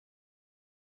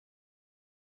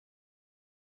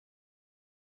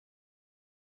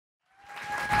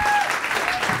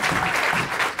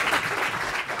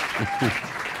Hi,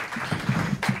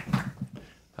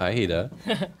 Hida.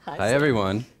 Hi,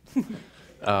 everyone.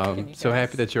 So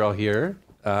happy that you're all here.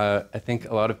 I think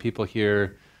a lot of people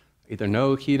here either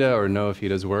know Hida or know of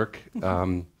Hida's work.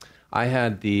 I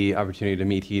had the opportunity to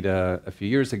meet Hida a few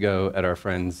years ago at our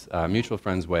friends, mutual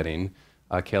friend's wedding,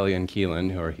 Kelly and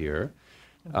Keelan, who are here.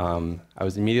 I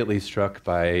was immediately struck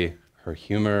by her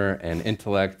humor and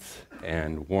intellect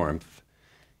and warmth.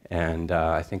 And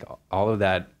I think all of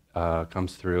that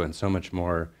comes through and so much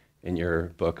more in your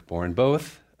book, Born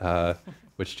Both,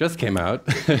 which just came out.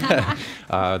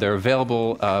 They're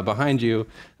available behind you.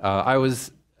 I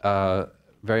was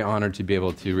very honored to be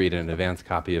able to read an advance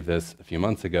copy of this a few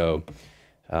months ago.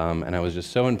 And I was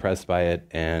just so impressed by it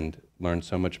and learned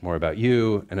so much more about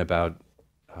you and about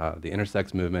the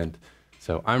intersex movement.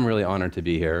 So I'm really honored to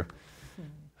be here.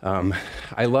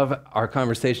 I love our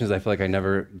conversations. I feel like I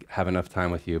never have enough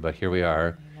time with you, but here we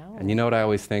are. And you know what I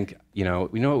always think?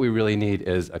 What we really need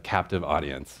is a captive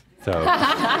audience. So,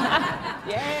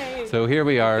 Yay. So here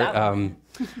we are.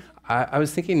 I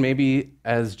was thinking maybe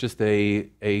as just a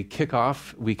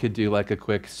kickoff, we could do like a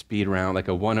quick speed round, like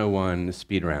a 101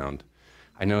 speed round.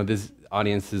 I know these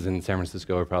audiences in San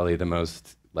Francisco are probably the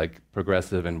most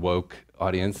progressive and woke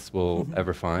audience we'll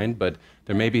ever find, but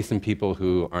there may be some people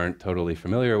who aren't totally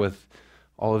familiar with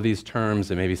all of these terms,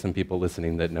 and maybe some people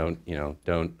listening that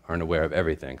aren't aware of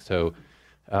everything. So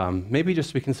maybe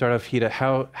just we can start off, Hida,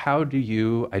 how do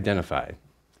you identify?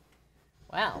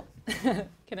 Wow.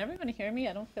 Can everyone hear me?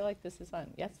 I don't feel like this is on.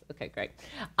 Yes? Okay, great.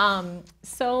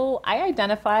 So I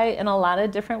identify in a lot of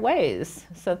different ways.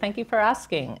 So thank you for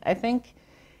asking. I think,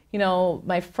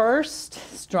 my first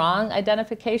strong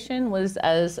identification was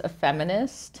as a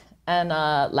feminist and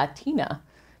a Latina,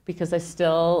 because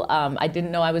I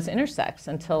didn't know I was intersex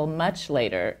until much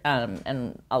later,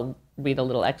 and I'll read a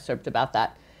little excerpt about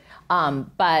that.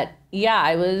 But yeah,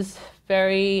 I was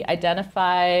very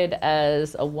identified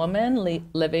as a woman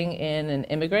living in an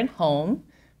immigrant home.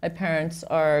 My parents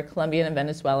are Colombian and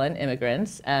Venezuelan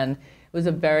immigrants, and it was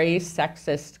a very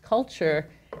sexist culture.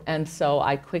 And so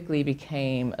I quickly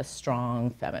became a strong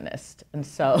feminist. And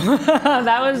so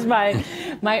that was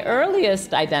my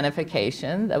earliest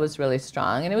identification that was really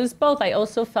strong. And it was both. I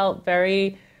also felt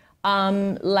very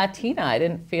Latina. I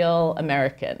didn't feel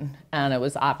American. And it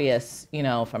was obvious,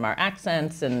 from our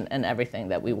accents and everything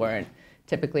that we weren't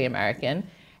typically American.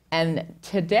 And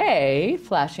today,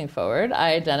 flashing forward,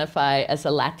 I identify as a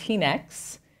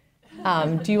Latinx.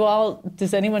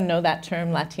 Does anyone know that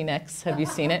term, Latinx? Have you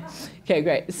seen it? Okay,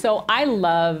 great. So I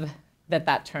love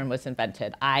that term was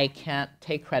invented. I can't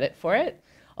take credit for it,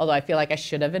 although I feel like I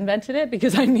should have invented it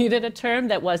because I needed a term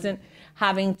that wasn't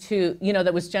having to,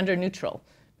 that was gender neutral,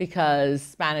 because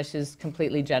Spanish is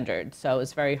completely gendered. So it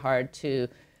was very hard to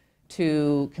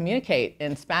communicate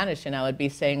in Spanish, and I would be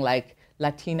saying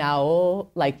Latinao,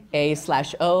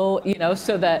 A/O,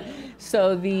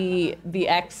 so the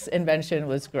X invention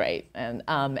was great.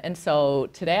 And so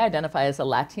today I identify as a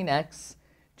Latinx,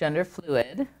 gender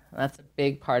fluid. That's a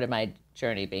big part of my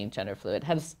journey, being gender fluid.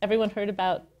 Has everyone heard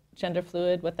about gender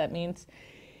fluid, what that means?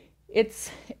 It's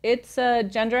a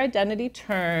gender identity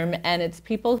term, and it's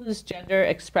people whose gender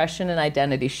expression and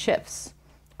identity shifts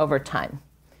over time.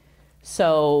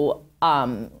 So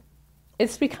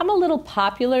it's become a little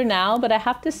popular now, but I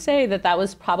have to say that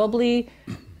was probably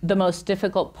the most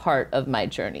difficult part of my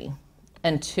journey,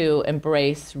 and to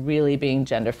embrace really being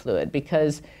gender fluid,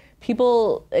 because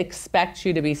people expect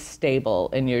you to be stable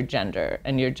in your gender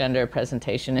and your gender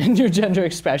presentation and your gender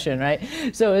expression, right?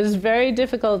 So it was very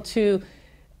difficult to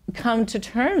come to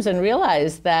terms and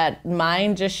realize that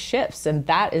mine just shifts, and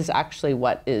that is actually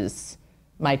what is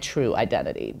my true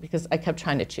identity, because I kept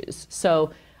trying to choose.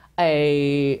 So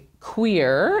a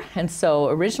queer, and so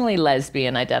originally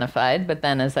lesbian identified, but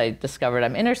then as I discovered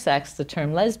I'm intersex, the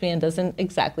term lesbian doesn't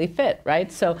exactly fit,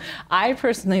 right? So I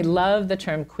personally love the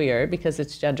term queer because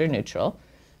it's gender neutral.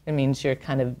 It means you're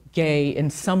kind of gay in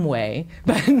some way,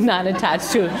 but not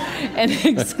attached to an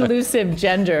exclusive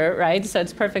gender, right? So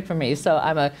it's perfect for me. So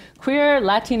I'm a queer,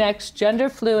 Latinx, gender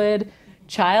fluid,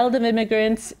 child of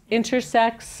immigrants,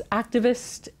 intersex,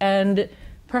 activist, and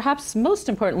perhaps most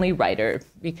importantly, writer,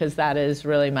 because that is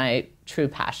really my true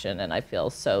passion, and I feel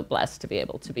so blessed to be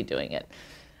able to be doing it,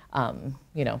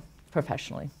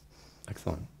 professionally.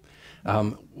 Excellent.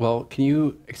 Well, can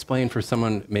you explain for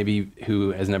someone maybe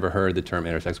who has never heard the term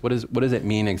intersex, what does it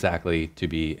mean exactly to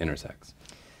be intersex?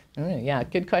 Yeah,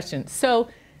 good question. So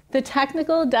the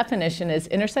technical definition is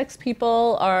intersex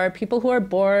people are people who are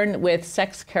born with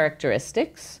sex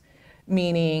characteristics,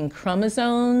 meaning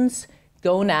chromosomes,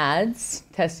 gonads,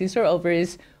 testes or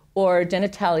ovaries, or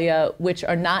genitalia, which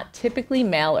are not typically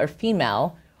male or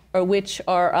female, or which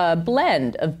are a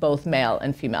blend of both male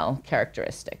and female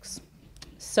characteristics.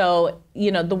 So,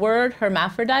 the word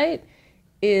hermaphrodite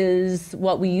is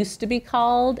what we used to be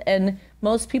called, and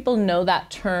most people know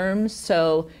that term,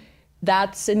 so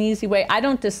that's an easy way. I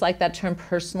don't dislike that term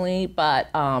personally, but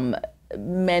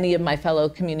many of my fellow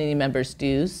community members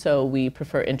do, so we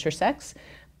prefer intersex.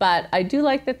 But I do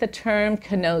like that the term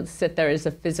connotes that there is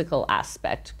a physical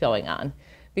aspect going on,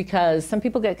 because some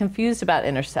people get confused about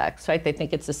intersex, right? They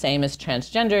think it's the same as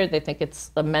transgender, they think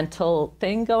it's a mental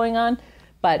thing going on,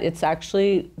 but it's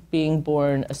actually being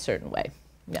born a certain way.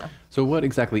 Yeah. So what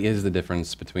exactly is the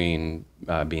difference between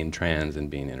being trans and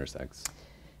being intersex?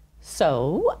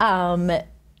 So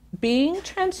being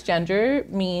transgender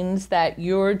means that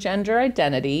your gender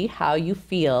identity, how you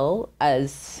feel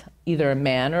as either a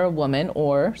man or a woman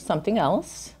or something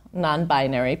else,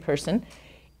 non-binary person,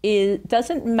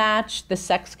 doesn't match the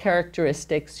sex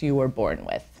characteristics you were born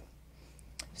with.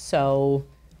 So,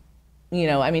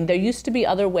 there used to be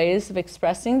other ways of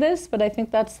expressing this, but I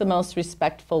think that's the most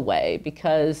respectful way,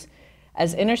 because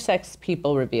as intersex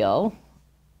people reveal,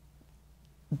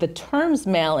 the terms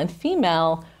male and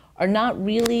female are not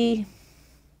really,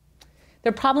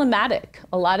 they're problematic.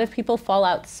 A lot of people fall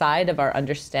outside of our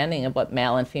understanding of what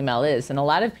male and female is. And a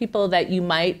lot of people that you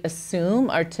might assume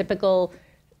are typical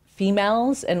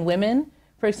females and women,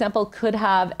 for example, could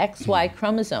have XY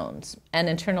chromosomes and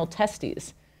internal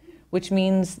testes, which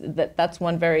means that that's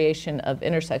one variation of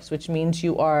intersex, which means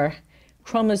you are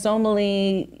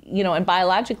chromosomally, and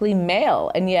biologically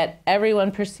male, and yet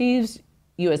everyone perceives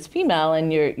you as female,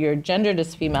 and you're gendered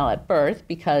as female at birth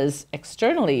because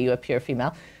externally you appear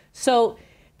female. So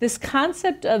this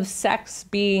concept of sex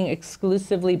being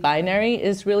exclusively binary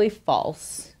is really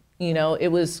false.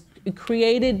 It was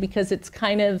created because it's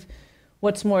kind of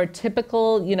what's more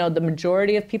typical. The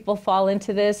majority of people fall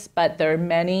into this, but there are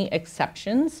many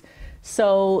exceptions.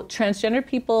 So transgender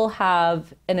people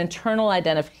have an internal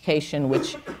identification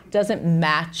which doesn't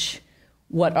match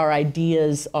what our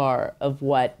ideas are of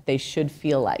what they should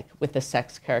feel like with the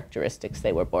sex characteristics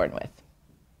they were born with,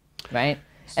 right?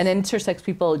 And intersex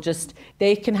people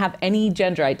they can have any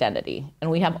gender identity, and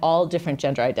we have all different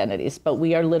gender identities, but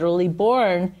we are literally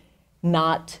born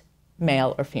not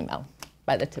male or female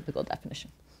by the typical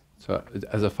definition. So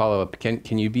as a follow-up,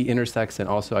 can you be intersex and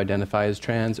also identify as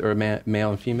trans or male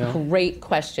and female? Great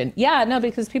question. Yeah, no,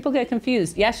 because people get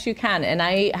confused. Yes, you can. And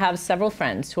I have several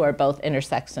friends who are both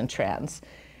intersex and trans.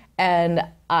 And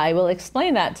I will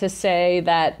explain that to say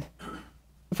that,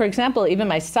 for example, even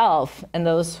myself, and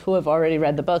those who have already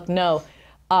read the book know,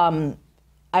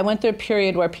 I went through a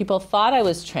period where people thought I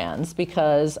was trans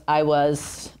because I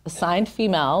was assigned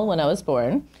female when I was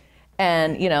born.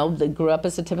 And, grew up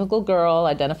as a typical girl,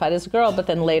 identified as a girl, but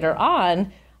then later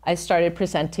on, I started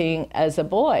presenting as a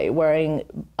boy, wearing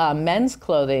men's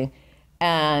clothing.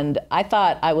 And I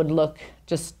thought I would look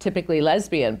just typically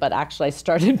lesbian, but actually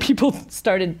people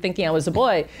started thinking I was a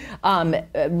boy,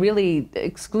 really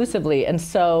exclusively. And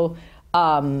so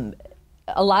a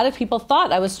lot of people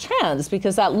thought I was trans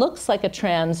because that looks like a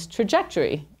trans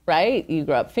trajectory, right? You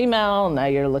grew up female, now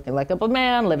you're looking like a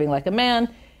man, living like a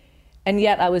man. And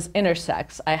yet I was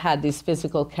intersex. I had these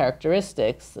physical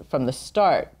characteristics from the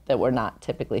start that were not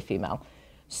typically female.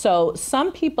 So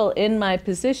some people in my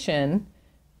position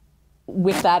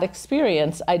with that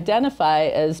experience identify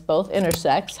as both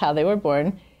intersex, how they were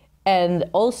born, and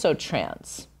also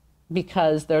trans,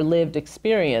 because their lived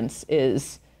experience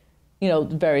is,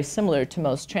 very similar to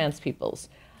most trans people's.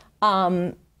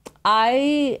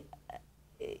 I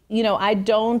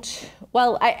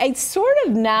sort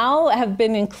of now have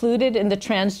been included in the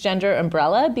transgender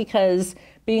umbrella because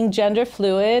being gender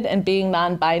fluid and being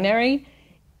non-binary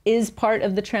is part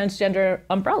of the transgender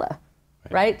umbrella,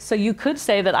 right? So you could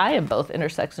say that I am both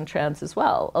intersex and trans as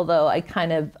well, although I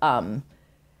kind of,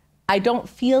 I don't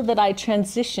feel that I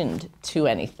transitioned to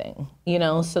anything,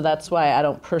 so that's why I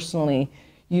don't personally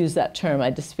use that term.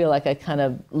 I just feel like I kind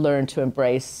of learned to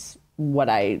embrace what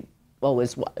I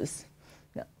always was.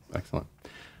 Yeah. Excellent.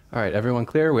 All right, everyone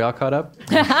clear? We all caught up?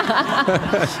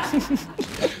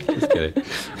 Just kidding.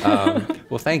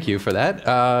 Well, thank you for that.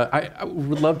 I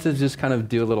would love to just kind of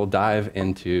do a little dive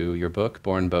into your book,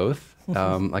 Born Both.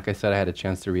 Like I said, I had a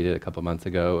chance to read it a couple months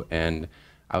ago, and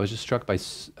I was just struck by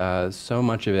so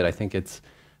much of it. I think it's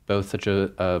both such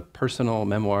a personal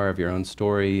memoir of your own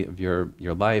story, of your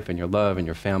life and your love and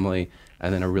your family,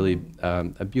 and then a really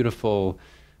a beautiful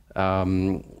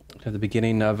at the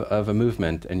beginning of a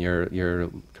movement and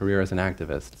your career as an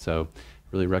activist. So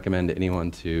really recommend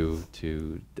anyone to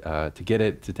get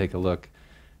it, to take a look.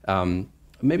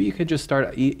 Maybe you could just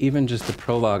start, even just the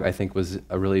prologue, I think was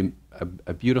a really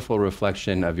a beautiful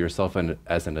reflection of yourself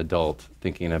as an adult,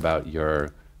 thinking about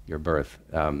your birth.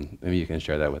 Maybe you can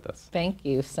share that with us. Thank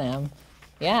you, Sam.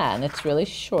 Yeah, and it's really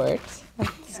short.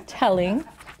 It's telling.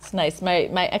 It's nice.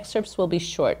 My excerpts will be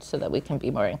short so that we can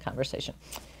be more in conversation.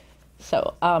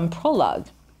 So, prologue.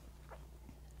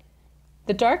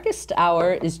 The darkest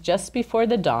hour is just before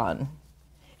the dawn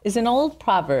is an old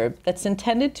proverb that's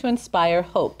intended to inspire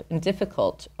hope in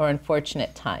difficult or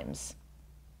unfortunate times.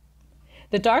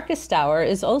 The darkest hour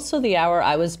is also the hour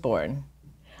I was born.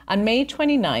 On May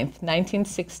 29th,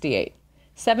 1968,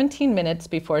 17 minutes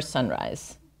before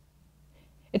sunrise.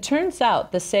 It turns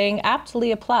out the saying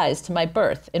aptly applies to my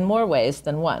birth in more ways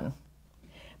than one.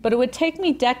 But it would take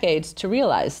me decades to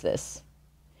realize this.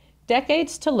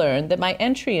 Decades to learn that my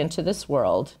entry into this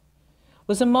world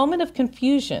was a moment of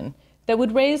confusion that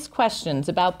would raise questions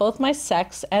about both my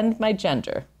sex and my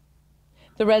gender,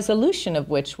 the resolution of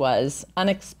which was,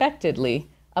 unexpectedly,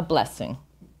 a blessing.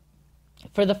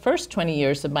 For the first 20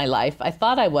 years of my life, I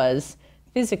thought I was,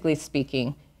 physically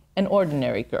speaking, an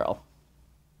ordinary girl.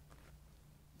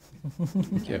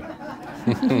 Thank you.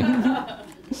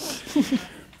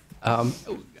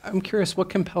 I'm curious, what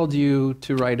compelled you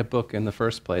to write a book in the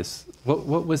first place?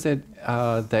 What was it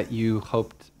that you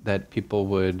hoped that people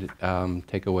would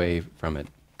take away from it?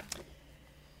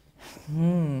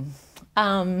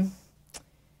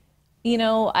 You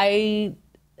know, I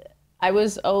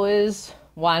was always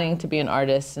wanting to be an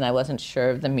artist, and I wasn't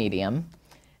sure of the medium.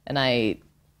 And I,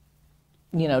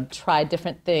 tried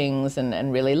different things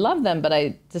and really loved them, but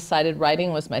I decided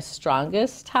writing was my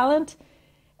strongest talent.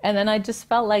 And then I just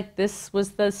felt like this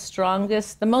was the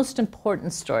most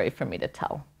important story for me to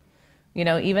tell.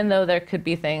 Even though there could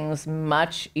be things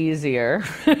much easier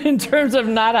in terms of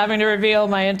not having to reveal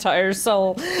my entire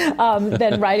soul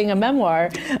than writing a memoir,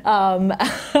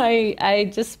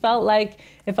 I just felt like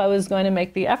if I was going to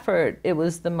make the effort, it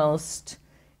was the most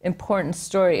important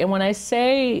story. And when I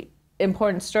say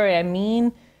important story, I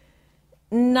mean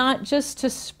not just to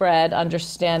spread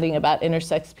understanding about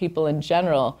intersex people in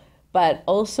general, but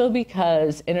also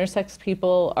because intersex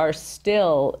people are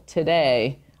still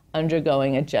today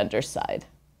undergoing a gendercide.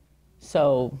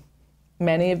 So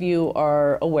many of you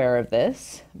are aware of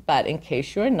this, but in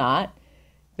case you're not,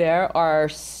 there are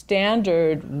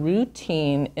standard,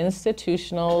 routine,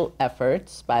 institutional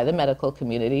efforts by the medical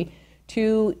community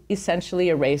to essentially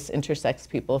erase intersex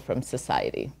people from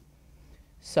society.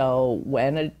 So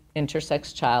when an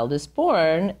intersex child is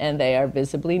born and they are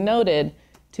visibly noted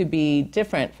to be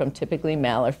different from typically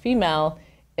male or female,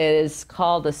 it is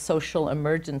called a social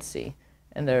emergency.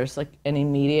 And there's like an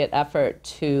immediate effort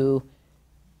to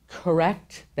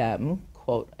correct them,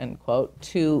 quote unquote,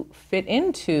 to fit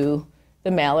into the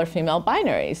male or female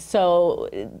binary. So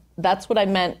that's what I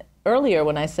meant earlier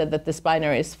when I said that this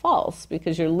binary is false,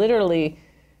 because you're literally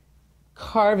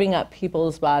carving up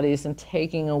people's bodies and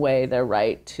taking away their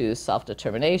right to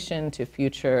self-determination, to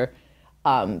future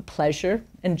pleasure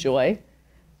and joy,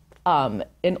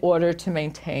 in order to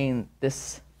maintain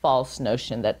this false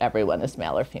notion that everyone is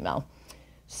male or female.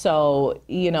 So,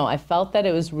 I felt that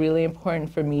it was really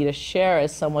important for me to share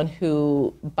as someone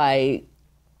who, by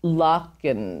luck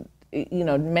and,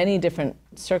 many different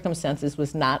circumstances,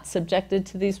 was not subjected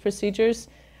to these procedures.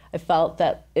 I felt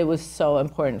that it was so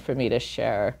important for me to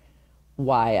share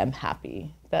why I'm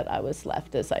happy that I was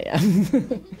left as I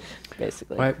am,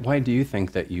 basically. Why do you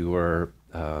think that you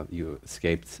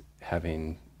escaped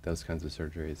having those kinds of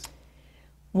surgeries?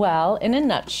 Well, in a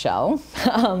nutshell,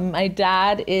 my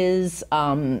dad is,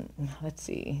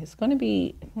 he's going to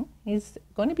be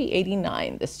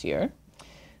 89 this year.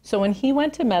 So when he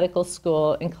went to medical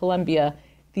school in Columbia,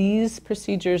 these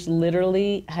procedures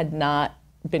literally had not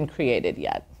been created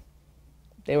yet.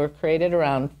 They were created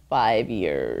around 5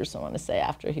 years, I want to say,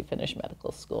 after he finished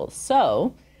medical school.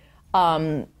 So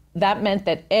that meant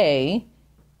that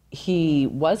he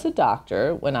was a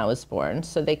doctor when I was born,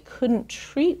 so they couldn't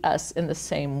treat us in the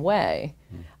same way,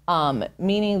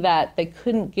 meaning that they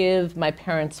couldn't give my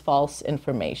parents false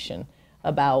information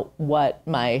about what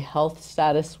my health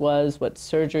status was, what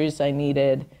surgeries I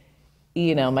needed.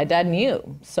 My dad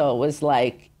knew. So it was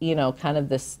like, kind of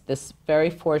this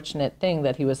very fortunate thing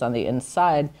that he was on the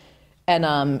inside. And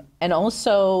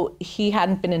also he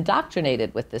hadn't been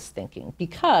indoctrinated with this thinking,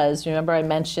 because remember I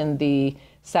mentioned the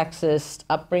sexist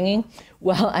upbringing?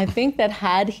 Well, I think that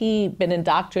had he been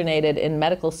indoctrinated in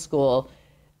medical school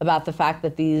about the fact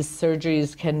that these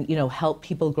surgeries can, help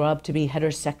people grow up to be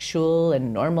heterosexual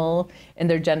and normal in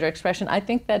their gender expression, I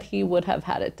think that he would have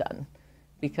had it done,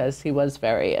 because he was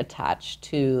very attached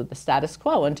to the status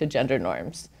quo and to gender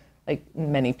norms, like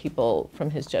many people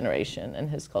from his generation and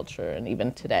his culture, and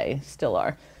even today still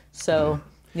are. So,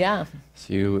 yeah.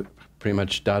 So you pretty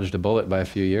much dodged a bullet by a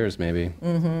few years, maybe.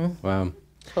 Mm-hmm. Wow.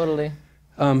 Totally.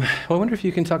 Well, I wonder if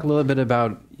you can talk a little bit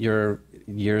about your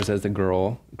years as a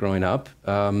girl growing up.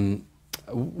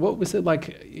 What was it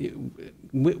like?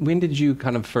 When did you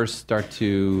kind of first start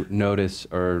to notice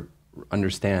or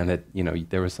understand that, you know,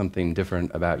 there was something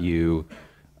different about you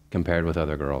compared with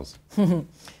other girls?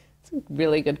 It's a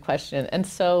really good question. And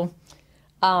so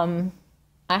I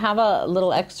have a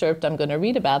little excerpt I'm going to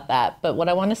read about that. But what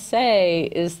I want to say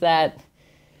is that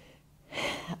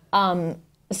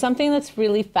something that's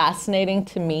really fascinating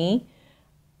to me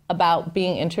about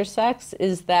being intersex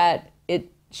is that it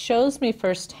shows me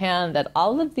firsthand that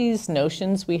all of these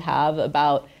notions we have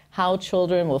about how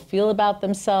children will feel about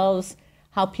themselves,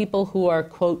 how people who are,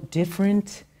 quote,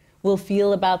 different will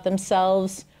feel about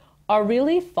themselves, are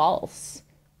really false.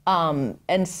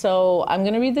 And so I'm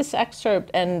going to read this excerpt,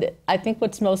 and I think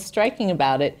what's most striking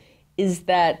about it is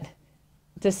that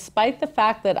despite the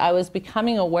fact that I was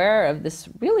becoming aware of this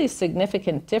really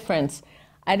significant difference,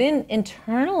 I didn't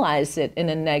internalize it in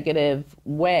a negative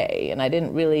way, and I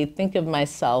didn't really think of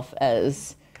myself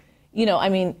as, you know, I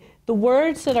mean, the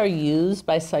words that are used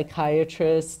by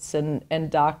psychiatrists and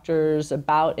doctors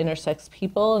about intersex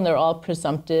people, and they're all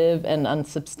presumptive and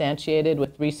unsubstantiated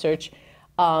with research,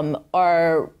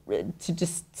 are, to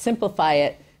just simplify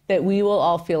it, that we will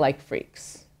all feel like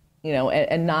freaks, you know,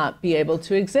 and not be able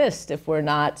to exist if we're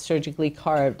not surgically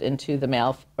carved into the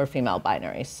male or female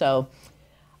binary. So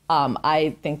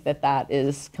I think that that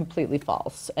is completely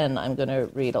false, and I'm going to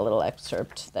read a little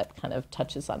excerpt that kind of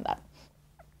touches on that.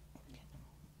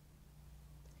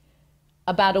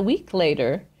 About a week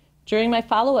later, during my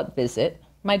follow-up visit,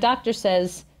 my doctor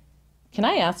says, "Can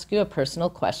I ask you a personal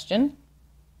question?"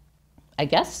 "I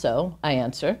guess so," I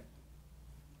answer.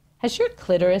 "Has your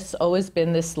clitoris always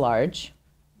been this large?"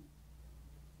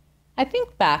 I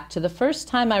think back to the first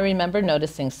time I remember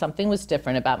noticing something was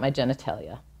different about my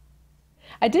genitalia.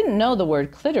 I didn't know the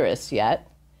word clitoris yet,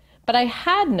 but I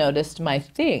had noticed my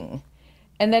thing,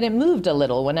 and that it moved a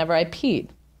little whenever I peed.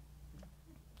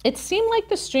 It seemed like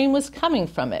the stream was coming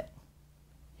from it.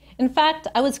 In fact,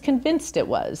 I was convinced it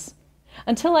was,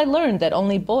 until I learned that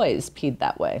only boys peed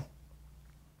that way.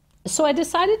 So I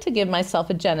decided to give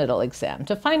myself a genital exam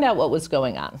to find out what was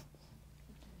going on.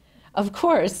 Of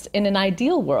course, in an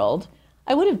ideal world,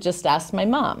 I would have just asked my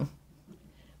mom.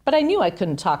 But I knew I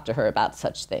couldn't talk to her about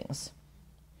such things.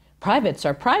 Privates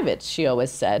are privates, she always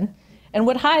said, and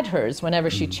would hide hers whenever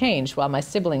she changed while my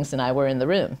siblings and I were in the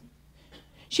room.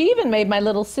 She even made my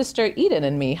little sister Eden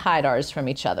and me hide ours from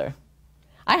each other.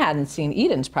 I hadn't seen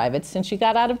Eden's privates since she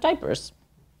got out of diapers.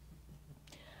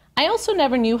 I also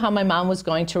never knew how my mom was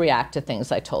going to react to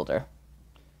things I told her.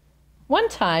 One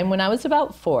time, when I was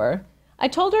about 4, I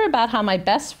told her about how my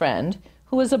best friend,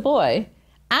 who was a boy,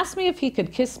 asked me if he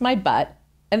could kiss my butt,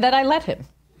 and that I let him.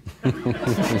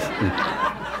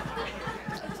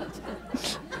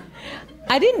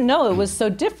 I didn't know it was so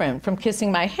different from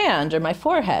kissing my hand or my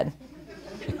forehead.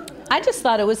 I just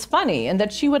thought it was funny and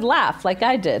that she would laugh like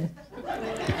I did.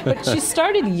 But she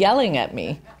started yelling at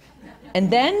me.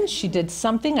 And then she did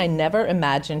something I never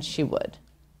imagined she would.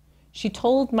 She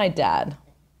told my dad.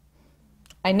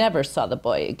 I never saw the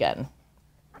boy again.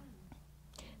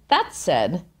 That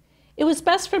said, it was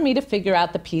best for me to figure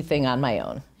out the pee thing on my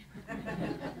own.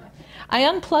 I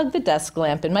unplugged the desk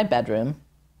lamp in my bedroom,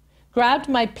 grabbed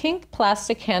my pink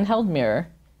plastic handheld mirror,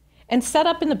 and set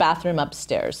up in the bathroom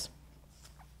upstairs.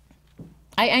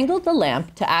 I angled the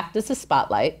lamp to act as a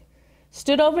spotlight,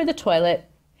 stood over the toilet,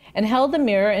 and held the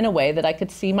mirror in a way that I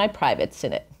could see my privates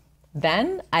in it.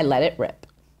 Then I let it rip.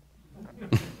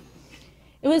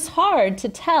 It was hard to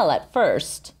tell at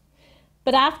first,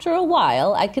 but after a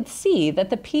while I could see that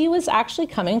the pee was actually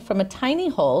coming from a tiny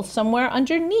hole somewhere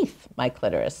underneath my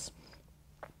clitoris.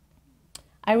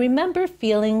 I remember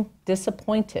feeling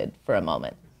disappointed for a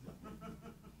moment.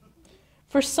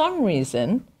 For some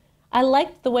reason, I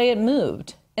liked the way it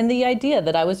moved and the idea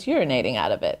that I was urinating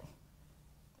out of it.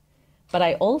 But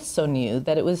I also knew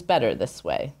that it was better this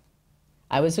way.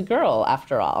 I was a girl,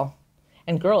 after all,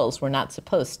 and girls were not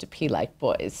supposed to pee like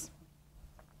boys.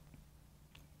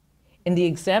 In the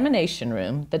examination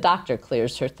room, the doctor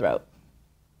clears her throat.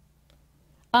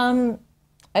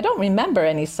 I don't remember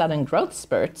any sudden growth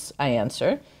spurts, I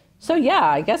answer. So yeah,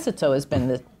 I guess it's always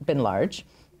been large.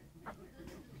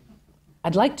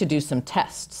 I'd like to do some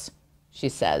tests, she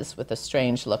says with a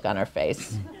strange look on her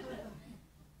face.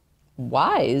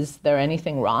 Why? Is there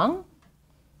anything wrong?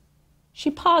 She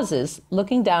pauses,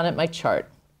 looking down at my chart.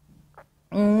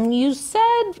 You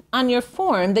said on your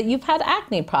form that you've had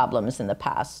acne problems in the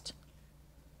past.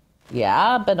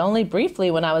 Yeah, but only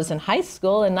briefly when I was in high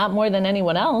school and not more than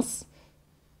anyone else.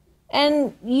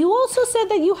 And you also said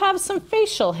that you have some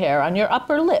facial hair on your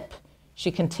upper lip,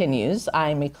 she continues,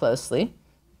 eyeing me closely.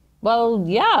 Well,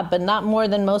 yeah, but not more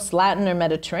than most Latin or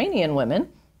Mediterranean women.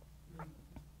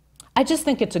 I just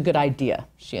think it's a good idea,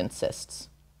 she insists.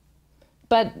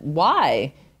 But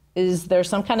why? Is there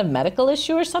some kind of medical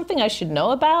issue or something I should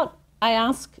know about? I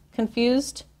ask,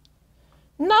 confused.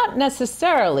 Not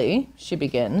necessarily, she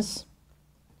begins.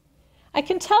 I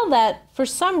can tell that, for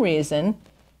some reason,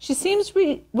 she seems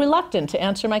reluctant to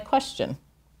answer my question.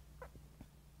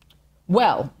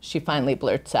 Well, she finally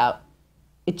blurts out,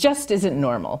 it just isn't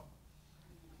normal.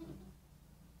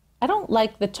 I don't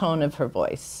like the tone of her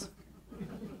voice,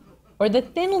 or the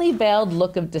thinly veiled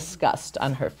look of disgust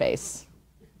on her face.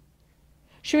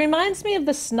 She reminds me of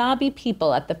the snobby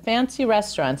people at the fancy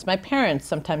restaurants my parents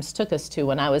sometimes took us to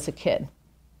when I was a kid.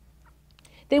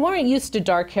 They weren't used to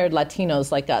dark-haired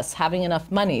Latinos like us having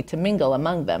enough money to mingle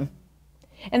among them,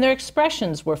 and their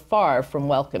expressions were far from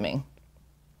welcoming.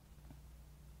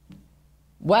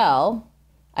 Well,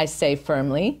 I say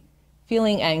firmly,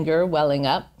 feeling anger welling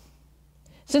up.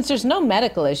 Since there's no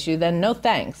medical issue, then no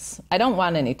thanks. I don't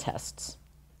want any tests.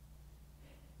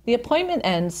 The appointment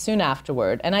ends soon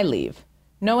afterward, and I leave,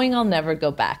 knowing I'll never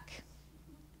go back.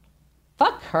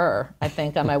 Fuck her, I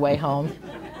think on my way home.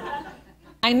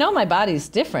 I know my body's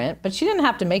different, but she didn't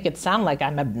have to make it sound like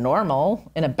I'm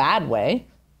abnormal in a bad way.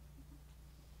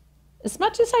 As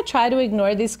much as I try to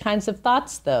ignore these kinds of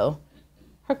thoughts, though,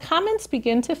 her comments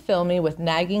begin to fill me with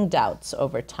nagging doubts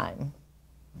over time.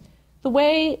 The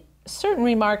way certain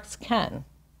remarks can.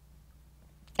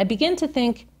 I begin to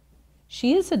think,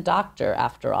 she is a doctor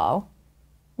after all.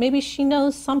 Maybe she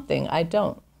knows something I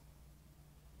don't.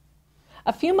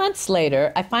 A few months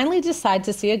later, I finally decide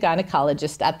to see a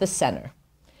gynecologist at the center,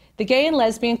 the Gay and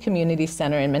Lesbian Community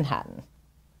Center in Manhattan.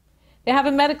 They have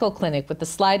a medical clinic with a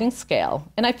sliding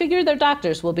scale, and I figure their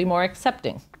doctors will be more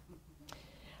accepting.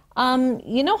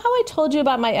 You know how I told you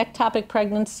about my ectopic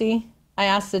pregnancy? I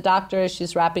asked the doctor as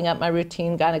she's wrapping up my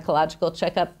routine gynecological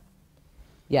checkup.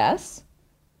 Yes.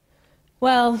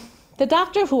 Well, the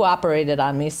doctor who operated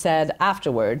on me said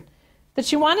afterward that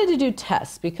she wanted to do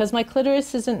tests because my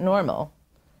clitoris isn't normal,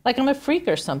 like I'm a freak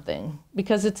or something,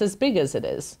 because it's as big as it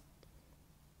is.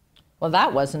 Well,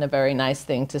 that wasn't a very nice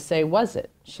thing to say, was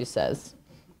it? She says.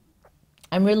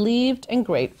 I'm relieved and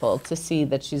grateful to see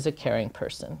that she's a caring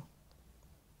person.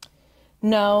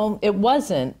 No, it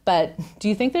wasn't, but do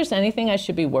you think there's anything I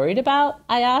should be worried about?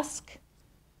 I ask.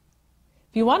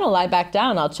 If you want to lie back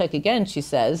down, I'll check again, she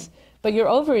says, but your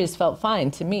ovaries felt fine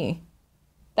to me.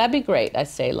 That'd be great, I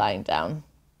say, lying down.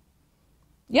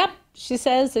 Yep, she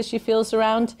says as she feels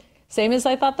around, same as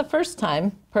I thought the first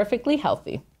time, perfectly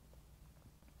healthy.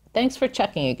 Thanks for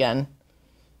checking again.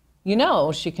 You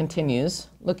know, she continues,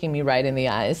 looking me right in the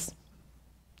eyes,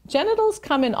 genitals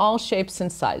come in all shapes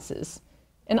and sizes,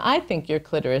 and I think your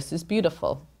clitoris is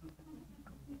beautiful.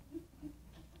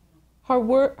 Her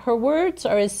words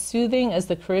are as soothing as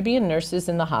the Caribbean nurses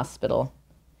in the hospital,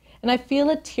 and I feel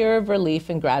a tear of relief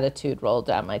and gratitude roll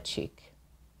down my cheek.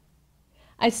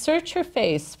 I search her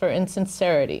face for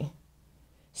insincerity,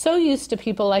 so used to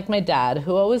people like my dad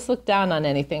who always look down on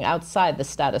anything outside the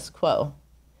status quo,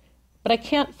 but I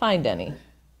can't find any.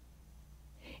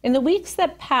 In the weeks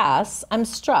that pass, I'm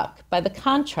struck by the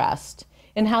contrast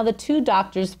in how the two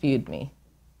doctors viewed me.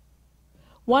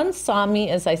 One saw me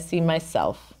as I see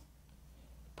myself,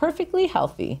 perfectly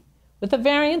healthy, with a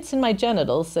variance in my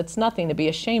genitals that's nothing to be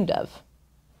ashamed of.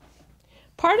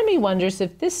 Part of me wonders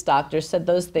if this doctor said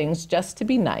those things just to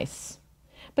be nice,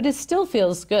 but it still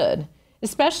feels good,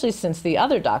 especially since the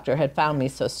other doctor had found me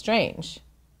so strange.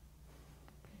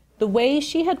 The way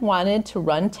she had wanted to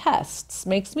run tests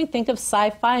makes me think of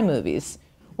sci-fi movies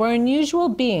where unusual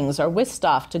beings are whisked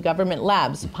off to government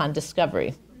labs upon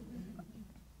discovery.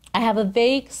 I have a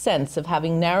vague sense of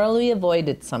having narrowly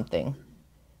avoided something,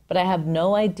 but I have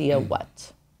no idea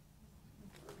what.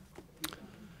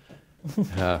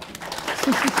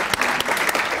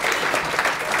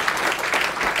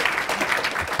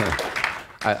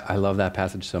 I love that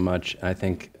passage so much. I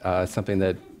think something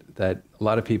that a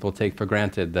lot of people take for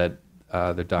granted, that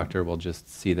their doctor will just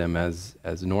see them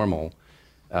as normal.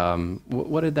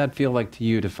 What did that feel like to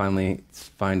you to finally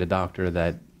find a doctor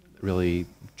that really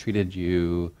treated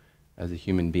you as a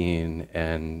human being,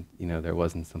 and there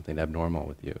wasn't something abnormal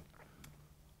with you?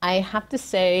 I have to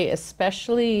say,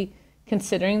 especially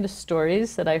considering the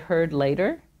stories that I heard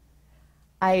later,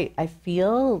 I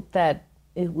feel that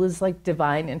it was like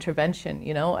divine intervention.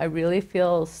 I really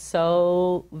feel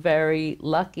so very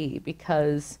lucky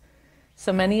because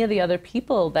so many of the other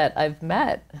people that I've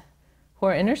met who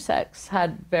are intersex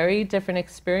had very different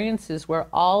experiences where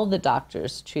all the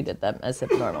doctors treated them as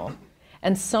abnormal.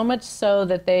 And so much so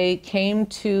that they came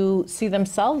to see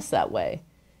themselves that way.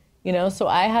 You know, so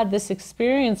I had this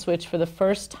experience which for the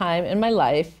first time in my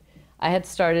life, I had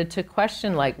started to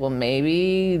question like, well,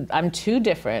 maybe I'm too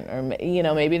different, or, you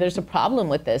know, maybe there's a problem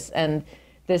with this. And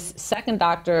this second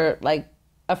doctor like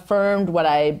affirmed what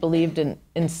I believed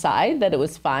inside, that it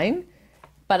was fine.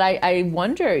 But I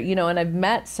wonder, you know, and I've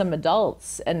met some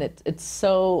adults, and it's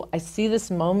so, I see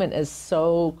this moment as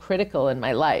so critical in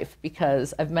my life,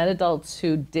 because I've met adults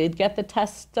who did get the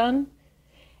test done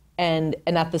and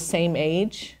at the same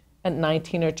age, at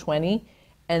 19 or 20,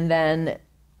 and then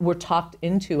were talked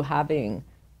into having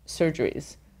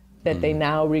surgeries that they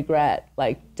now regret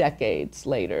like decades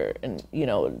later, and, you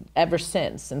know, ever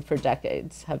since, and for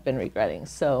decades have been regretting.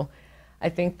 So I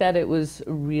think that it was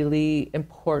really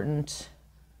important,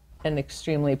 an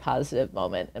extremely positive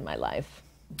moment in my life.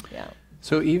 Yeah.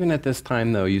 So even at this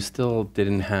time, though, you still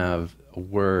didn't have a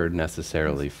word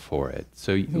necessarily for it.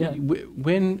 So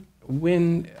when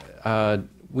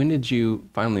did you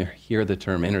finally hear the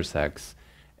term intersex,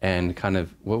 and kind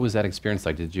of what was that experience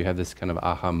like? Did you have this kind of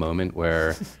aha moment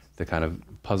where the kind of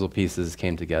puzzle pieces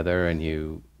came together and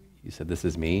you said, "This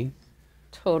is me"?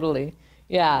 Totally.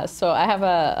 Yeah. So I have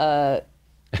a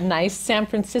nice San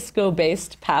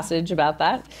Francisco-based passage about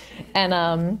that,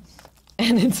 and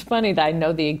it's funny that I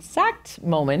know the exact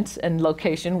moment and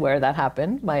location where that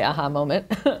happened, my aha moment,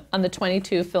 on the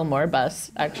 22 Fillmore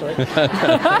bus, actually,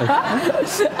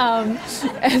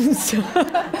 and so,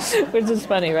 which is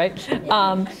funny, right?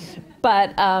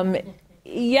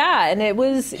 Yeah, and it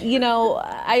was, you know,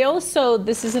 I also,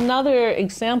 this is another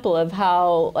example of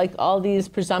how like all these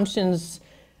presumptions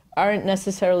aren't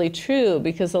necessarily true,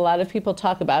 because a lot of people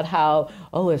talk about how,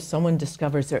 oh, if someone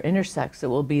discovers they're intersex, it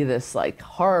will be this like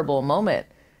horrible moment.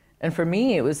 And for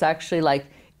me, it was actually like,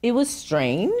 it was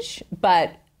strange,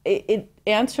 but it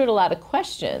answered a lot of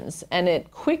questions, and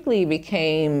it quickly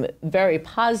became very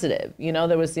positive. You know,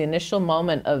 there was the initial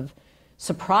moment of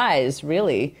surprise,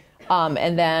 really,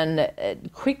 and then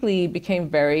it quickly became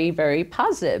very, very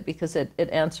positive, because it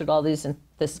answered all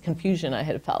this confusion I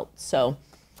had felt. So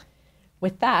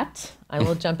with that, I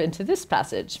will jump into this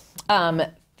passage.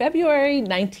 February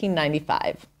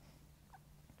 1995.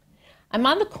 I'm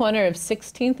on the corner of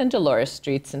 16th and Dolores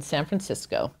Streets in San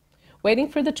Francisco, waiting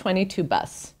for the 22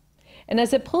 bus. And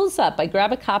as it pulls up, I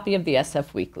grab a copy of the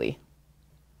SF Weekly.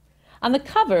 On the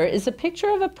cover is a picture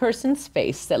of a person's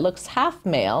face that looks half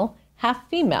male, half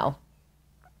female.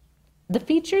 The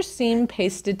features seem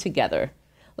pasted together,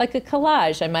 like a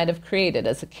collage I might have created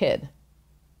as a kid.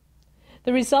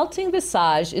 The resulting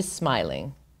visage is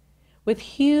smiling, with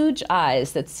huge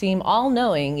eyes that seem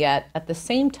all-knowing, yet at the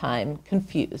same time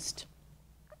confused.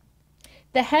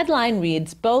 The headline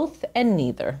reads, "Both and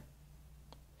Neither."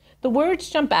 The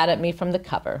words jump out at me from the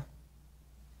cover.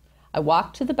 I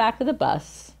walk to the back of the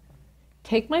bus,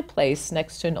 take my place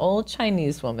next to an old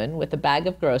Chinese woman with a bag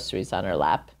of groceries on her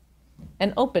lap,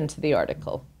 and open to the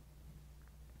article.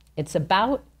 It's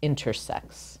about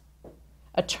intersex,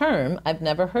 a term I've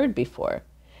never heard before,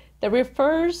 that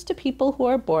refers to people who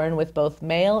are born with both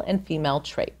male and female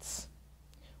traits,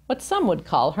 what some would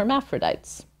call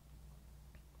hermaphrodites.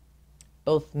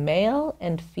 Both male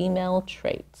and female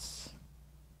traits.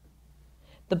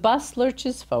 The bus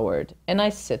lurches forward, and I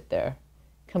sit there,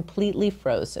 completely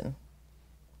frozen.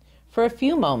 For a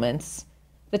few moments,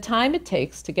 the time it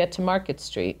takes to get to Market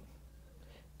Street,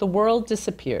 the world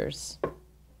disappears.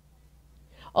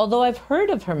 Although I've heard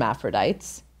of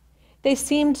hermaphrodites, they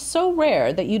seemed so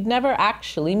rare that you'd never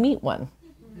actually meet one.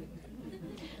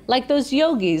 Like those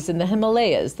yogis in the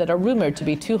Himalayas that are rumored to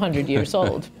be 200 years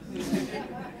old.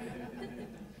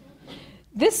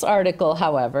 This article,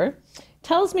 however,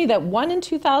 tells me that 1 in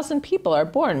 2,000 people are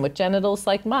born with genitals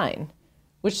like mine,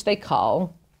 which they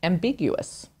call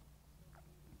ambiguous.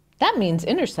 That means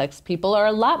intersex people are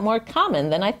a lot more common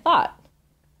than I thought.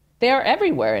 They are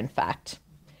everywhere, in fact.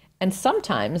 And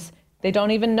sometimes they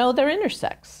don't even know they're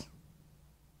intersex.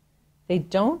 They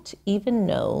don't even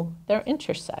know they're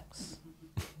intersex.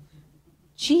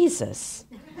 Jesus.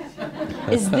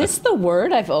 Is this the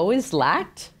word I've always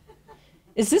lacked?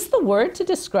 Is this the word to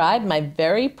describe my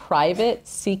very private,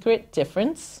 secret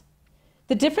difference?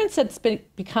 The difference that's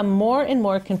become more and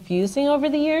more confusing over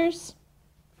the years?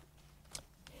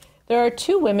 There are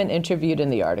 2 women interviewed in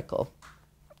the article.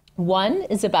 One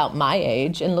is about my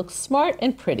age and looks smart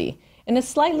and pretty in a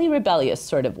slightly rebellious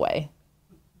sort of way.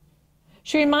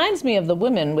 She reminds me of the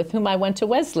women with whom I went to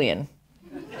Wesleyan.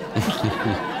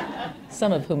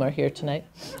 Some of whom are here tonight.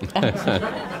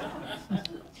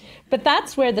 But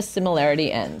that's where the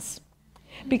similarity ends.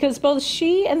 because both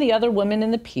she and the other women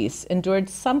in the piece endured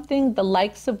something the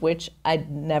likes of which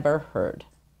I'd never heard.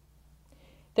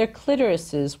 Their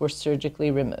clitorises were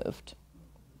surgically removed.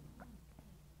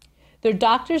 Their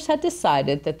doctors had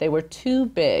decided that they were too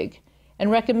big and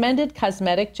recommended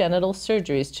cosmetic genital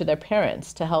surgeries to their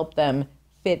parents to help them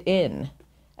fit in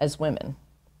as women.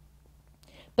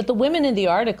 But the women in the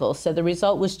article said the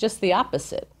result was just the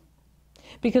opposite,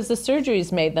 because the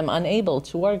surgeries made them unable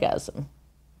to orgasm.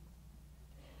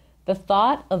 The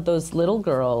thought of those little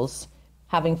girls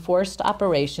having forced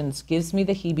operations gives me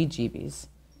the heebie-jeebies.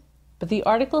 But the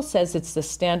article says it's the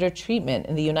standard treatment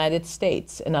in the United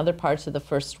States and other parts of the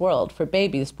first world for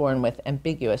babies born with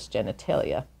ambiguous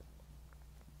genitalia.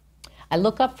 I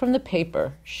look up from the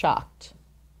paper, shocked.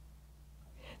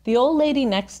 The old lady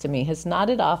next to me has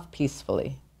nodded off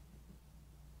peacefully.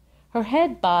 Her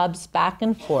head bobs back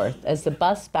and forth as the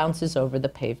bus bounces over the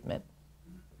pavement.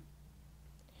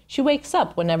 She wakes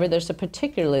up whenever there's a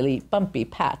particularly bumpy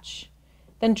patch,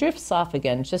 then drifts off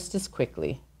again just as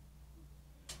quickly.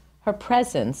 Her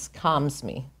presence calms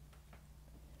me.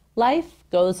 Life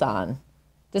goes on,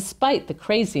 despite the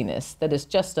craziness that has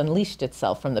just unleashed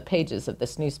itself from the pages of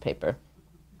this newspaper.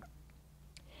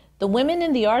 The women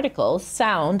in the article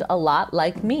sound a lot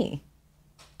like me,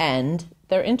 and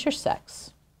they're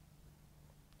intersex.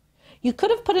 You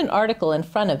could have put an article in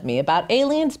front of me about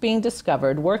aliens being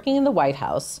discovered working in the White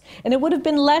House, and it would have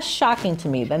been less shocking to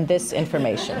me than this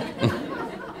information.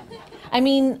 I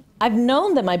mean, I've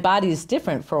known that my body is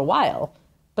different for a while,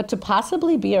 but to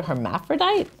possibly be a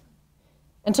hermaphrodite?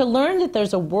 And to learn that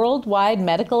there's a worldwide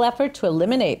medical effort to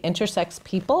eliminate intersex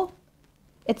people?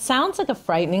 It sounds like a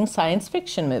frightening science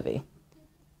fiction movie.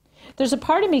 There's a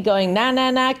part of me going,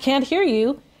 nah, can't hear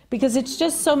you, because it's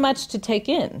just so much to take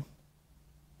in.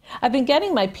 I've been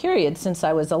getting my period since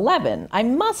I was 11. I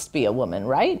must be a woman,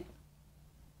 right?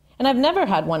 And I've never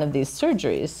had one of these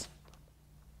surgeries.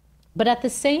 But at the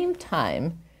same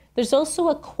time, there's also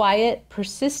a quiet,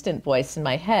 persistent voice in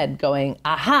my head going,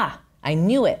 aha, I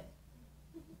knew it.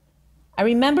 I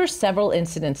remember several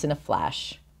incidents in a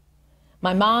flash.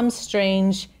 My mom's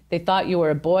strange, they thought you were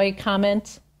a boy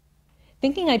comment,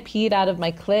 thinking I peed out of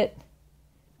my clit,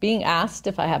 being asked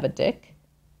if I have a dick.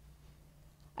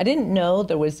 I didn't know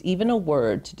there was even a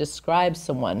word to describe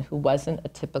someone who wasn't a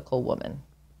typical woman,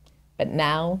 but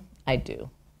now I do.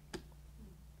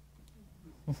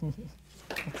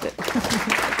 That's it.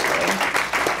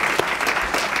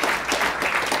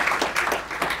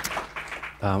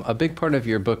 A big part of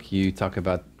your book, you talk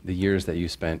about the years that you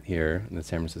spent here in the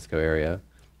San Francisco area.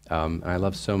 I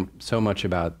love so much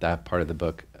about that part of the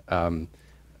book.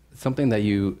 Something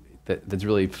that's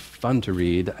really fun to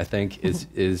read, I think,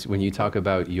 is when you talk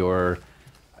about your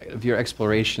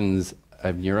explorations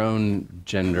of your own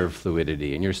gender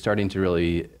fluidity, and you're starting to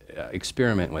really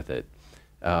experiment with it.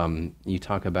 You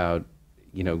talk about,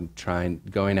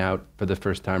 going out for the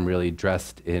first time really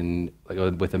dressed in,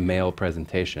 with a male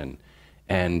presentation,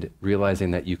 and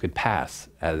realizing that you could pass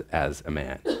as a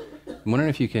man. I'm wondering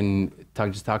if you can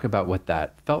talk about what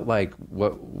that felt like.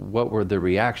 What were the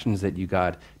reactions that you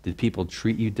got? Did people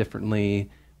treat you differently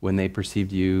when they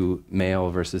perceived you male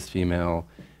versus female?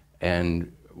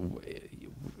 And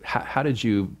how did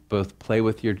you both play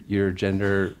with your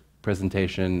gender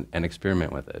presentation and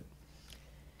experiment with it?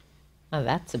 Oh,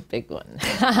 that's a big one.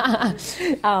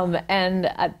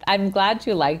 And I'm glad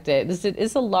you liked it. It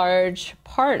is a large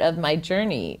part of my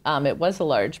journey. It was a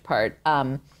large part.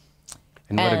 And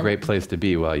what a great place to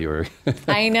be while you were...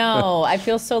 I know. I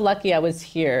feel so lucky I was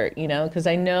here, because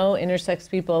I know intersex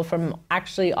people from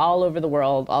actually all over the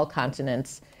world, all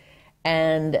continents.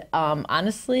 And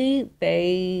honestly,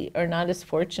 they are not as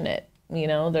fortunate.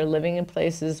 They're living in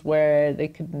places where they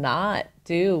could not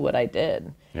do what I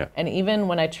did. Yeah. And even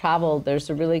when I traveled, there's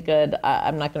a really good,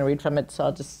 I'm not going to read from it, so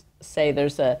I'll just say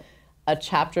there's a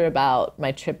chapter about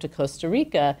my trip to Costa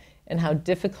Rica and how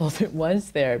difficult it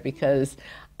was there because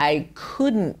I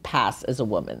couldn't pass as a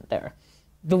woman there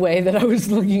the way that I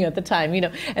was looking at the time, And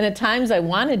at times I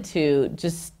wanted to,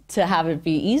 just to have it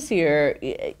be easier,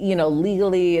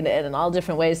 legally and in all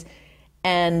different ways.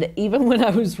 And even when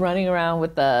I was running around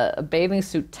with a bathing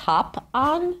suit top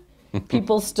on,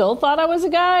 people still thought I was a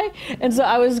guy. And so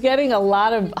I was getting a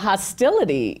lot of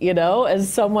hostility,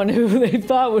 as someone who they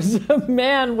thought was a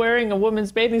man wearing a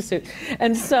woman's bathing suit.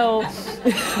 And so,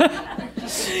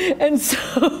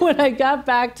 when I got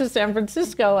back to San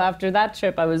Francisco after that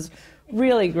trip, I was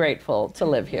really grateful to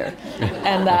live here.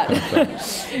 And that,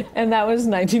 and that was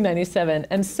 1997.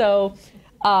 And so,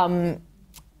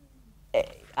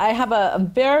 I have a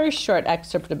very short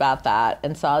excerpt about that,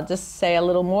 and so I'll just say a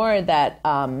little more that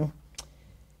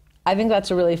I think that's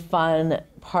a really fun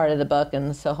part of the book,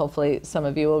 and so hopefully some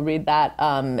of you will read that.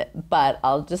 But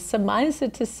I'll just surmise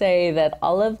it to say that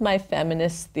all of my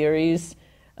feminist theories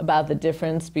about the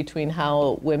difference between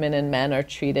how women and men are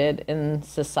treated in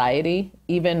society,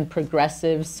 even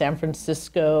progressive San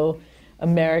Francisco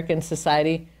American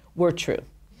society, were true.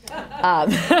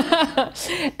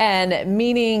 And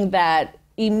meaning that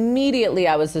immediately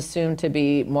I was assumed to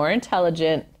be more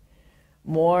intelligent,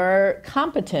 more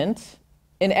competent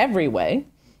in every way,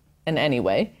 in any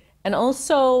way. And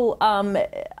also,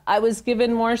 I was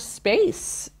given more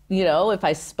space. You know, if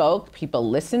I spoke, people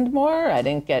listened more. I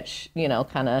didn't get,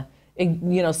 kind of,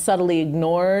 subtly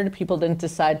ignored. People didn't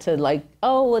decide to like,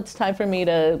 oh, it's time for me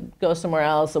to go somewhere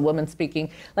else, a woman speaking.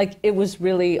 Like, it was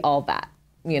really all that,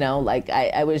 like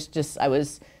I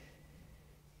was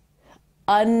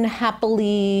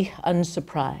unhappily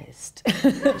unsurprised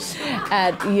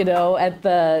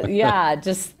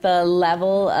just the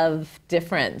level of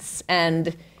difference.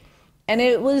 And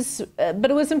it was,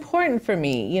 but it was important for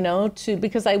me,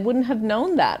 because I wouldn't have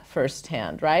known that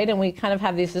firsthand, right? And we kind of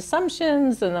have these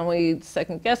assumptions, and then we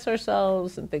second guess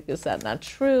ourselves and think, is that not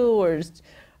true, or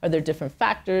are there different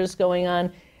factors going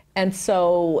on? And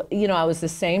so, I was the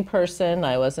same person.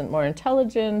 I wasn't more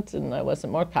intelligent, and I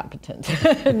wasn't more competent.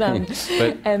 I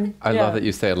love that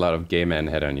you say a lot of gay men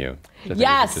hit on you.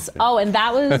 Yes. Oh, and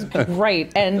that was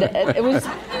great. And it was...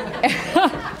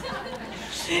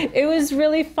 It was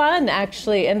really fun,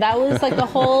 actually, and that was like a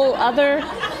whole other,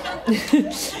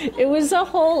 it was a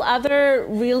whole other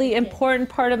really important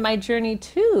part of my journey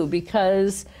too,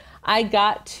 because I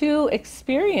got to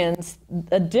experience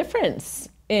a difference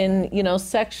in,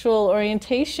 sexual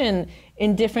orientation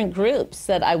in different groups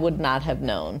that I would not have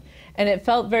known. And it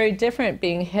felt very different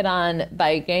being hit on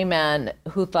by a gay man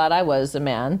who thought I was a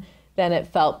man than it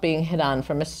felt being hit on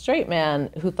from a straight man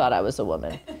who thought I was a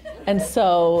woman. And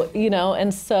so,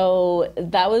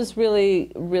 that was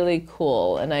really, really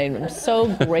cool. And I'm so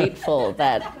grateful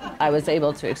that I was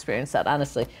able to experience that,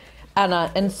 honestly.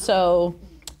 And so,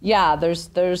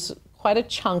 there's quite a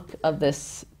chunk of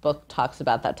this book talks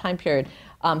about that time period.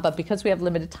 But because we have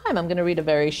limited time, I'm going to read a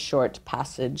very short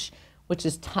passage, which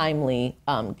is timely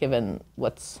given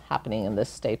what's happening in the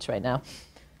States right now.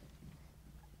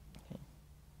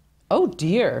 Oh,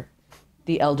 dear,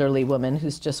 the elderly woman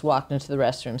who's just walked into the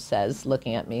restroom says,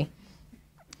 looking at me.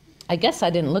 I guess I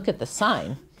didn't look at the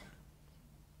sign.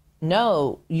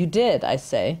 No, you did, I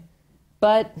say.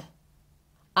 But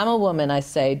I'm a woman, I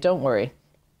say, don't worry.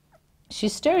 She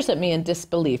stares at me in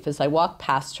disbelief as I walk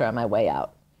past her on my way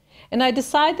out. And I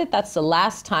decide that that's the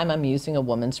last time I'm using a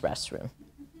woman's restroom.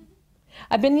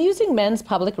 I've been using men's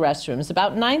public restrooms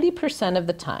about 90% of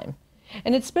the time,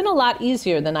 and it's been a lot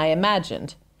easier than I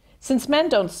imagined, since men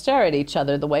don't stare at each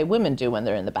other the way women do when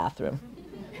they're in the bathroom.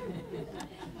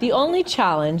 The only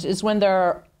challenge is when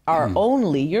there are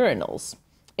only urinals,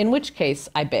 in which case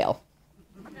I bail.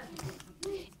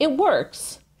 It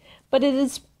works, but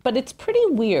it's pretty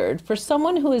weird for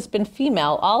someone who has been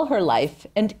female all her life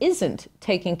and isn't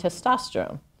taking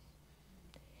testosterone.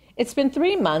 It's been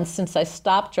 3 months since I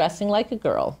stopped dressing like a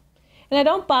girl, and I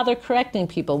don't bother correcting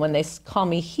people when they call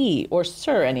me he or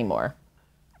sir anymore.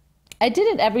 I did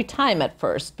it every time at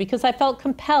first because I felt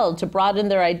compelled to broaden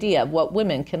their idea of what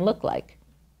women can look like.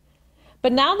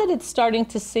 But now that it's starting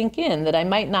to sink in that I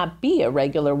might not be a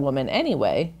regular woman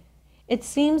anyway, it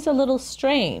seems a little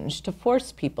strange to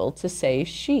force people to say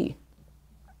she,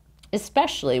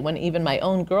 especially when even my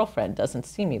own girlfriend doesn't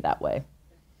see me that way.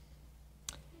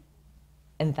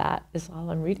 And that is all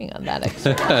I'm reading on that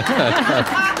excerpt.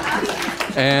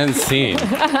 And scene.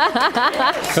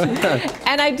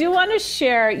 And I do want to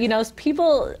share,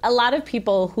 a lot of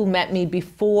people who met me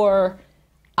before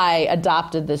I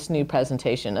adopted this new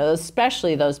presentation,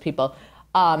 especially those people,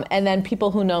 and then people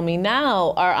who know me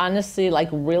now are honestly like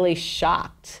really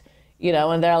shocked,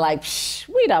 and they're like,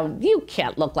 you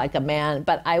can't look like a man.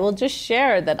 But I will just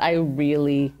share that I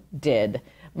really did.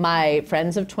 My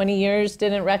friends of 20 years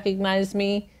didn't recognize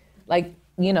me,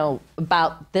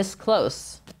 about this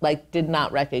close, did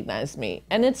not recognize me.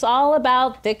 And it's all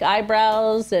about thick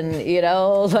eyebrows and,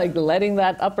 letting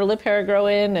that upper lip hair grow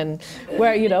in and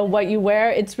what you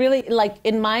wear. It's really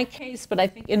in my case, but I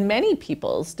think in many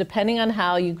people's, depending on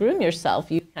how you groom yourself,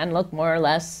 you can look more or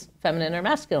less feminine or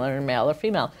masculine or male or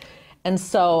female. And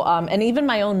so, and even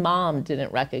my own mom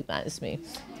didn't recognize me.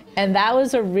 And that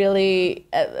was a really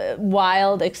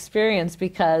wild experience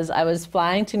because I was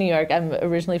flying to New York. I'm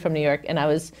originally from New York, and I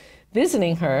was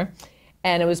visiting her,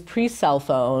 and it was pre-cell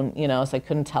phone, so I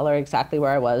couldn't tell her exactly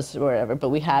where I was or whatever, but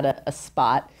we had a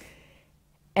spot.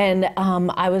 And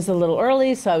I was a little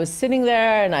early, so I was sitting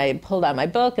there, and I pulled out my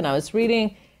book, and I was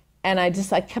reading, And I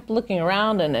kept looking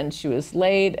around, and she was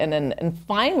late. And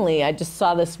finally, I just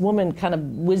saw this woman kind of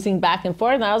whizzing back and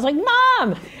forth. And I was like,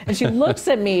 Mom! And she looks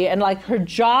at me, and like her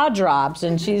jaw drops.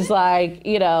 And she's like,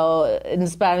 you know, in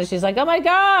Spanish, she's like, oh my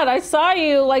God, I saw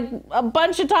you like a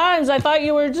bunch of times. I thought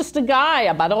you were just a guy,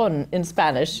 a varón in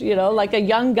Spanish, you know, like a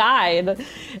young guy.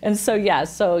 And so, yeah,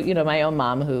 so, you know, my own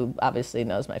mom, who obviously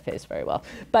knows my face very well.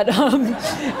 But,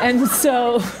 and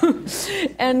so,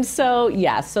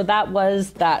 yeah, so that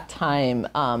was that time.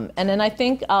 And then I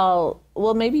think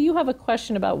well, maybe you have a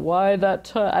question about why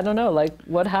that, I don't know, like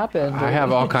what happened? I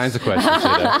have all kinds of questions.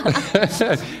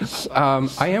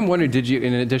 I am wondering, did you,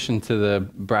 in addition to the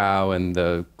brow and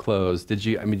the clothes, did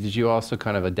you also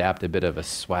kind of adapt a bit of a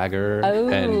swagger?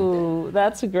 Oh,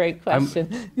 that's a great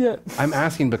question. I'm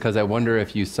asking because I wonder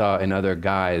if you saw in other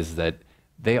guys that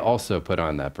they also put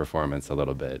on that performance a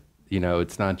little bit. You know,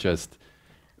 it's not just,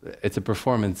 it's a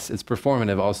performance, it's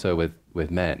performative also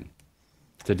with men.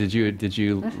 So did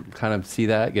you kind of see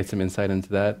that, get some insight into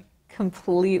that?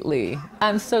 Completely.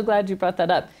 I'm so glad you brought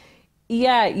that up.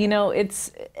 Yeah, you know,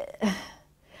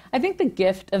 I think the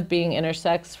gift of being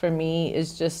intersex for me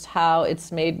is just how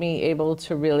it's made me able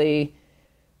to really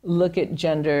look at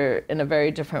gender in a very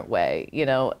different way, you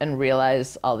know, and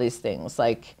realize all these things.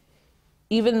 Like,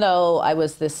 even though I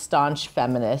was this staunch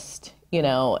feminist, you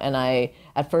know, and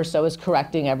at first I was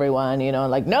correcting everyone, you know,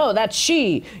 like, no, that's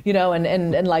she, you know,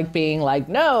 and like being like,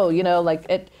 no, you know,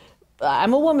 like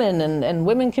I'm a woman and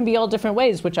women can be all different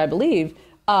ways, which I believe.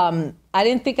 I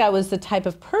didn't think I was the type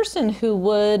of person who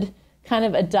would kind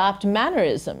of adopt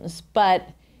mannerisms, but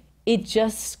it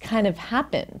just kind of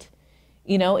happened.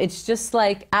 You know, it's just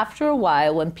like after a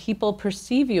while when people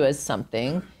perceive you as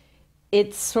something,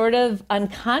 it's sort of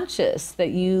unconscious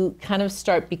that you kind of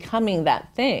start becoming that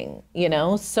thing, you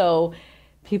know? So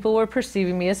people were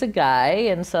perceiving me as a guy,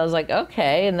 and so I was like,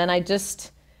 okay. And then I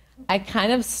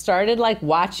kind of started like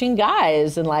watching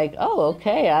guys and like, oh,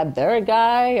 okay, they're a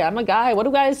guy, I'm a guy, what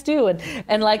do guys do?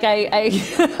 And like yeah.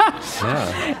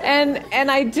 and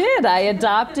I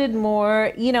adopted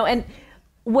more, you know, and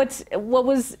what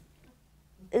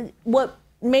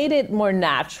made it more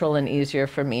natural and easier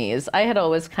for me is I had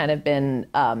always kind of been,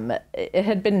 it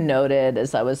had been noted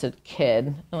as I was a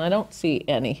kid, and I don't see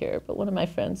Annie here, but one of my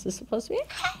friends is supposed to be,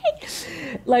 hey!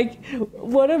 Like,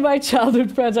 one of my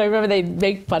childhood friends, I remember they'd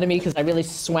make fun of me because I really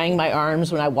swang my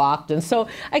arms when I walked, and so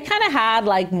I kind of had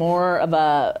like more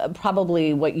of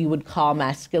probably what you would call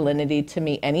masculinity to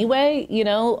me anyway, you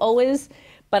know, always,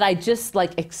 but I just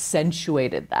like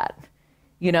accentuated that.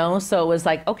 You know, so it was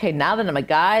like, okay, now that I'm a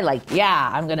guy, like, yeah,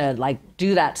 I'm gonna like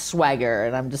do that swagger,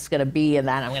 and I'm just gonna be in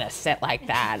that, I'm gonna sit like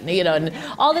that, you know, and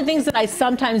all the things that I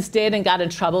sometimes did and got in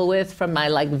trouble with from my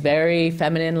like very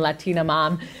feminine Latina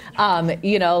mom,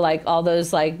 you know, like all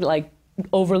those like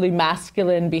overly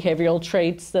masculine behavioral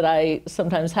traits that I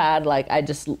sometimes had, like I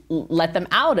just let them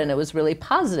out, and it was really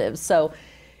positive. So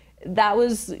that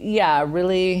was, yeah,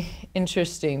 really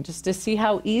interesting just to see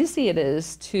how easy it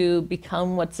is to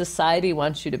become what society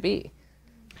wants you to be.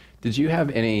 Did you have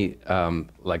any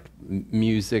like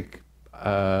music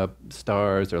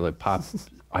stars or like pop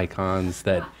icons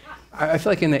that, I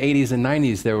feel like in the 80s and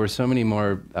 90s there were so many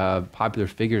more popular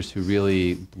figures who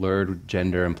really blurred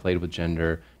gender and played with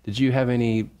gender. Did you have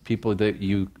any people that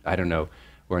you, I don't know,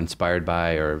 were inspired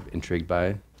by or intrigued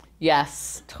by?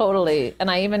 Yes, totally.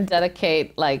 And I even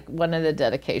dedicate, like, one of the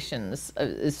dedications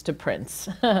is to Prince.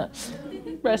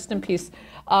 Rest in peace.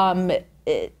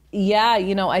 Yeah,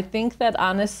 you know, I think that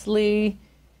honestly,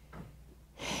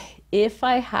 if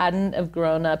I hadn't have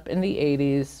grown up in the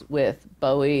 80s with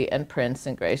Bowie and Prince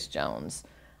and Grace Jones,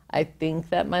 I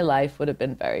think that my life would have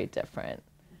been very different.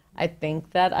 I think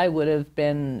that I would have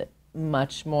been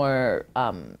much more,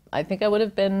 I think I would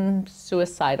have been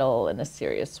suicidal in a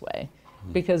serious way,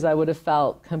 because I would have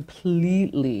felt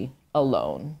completely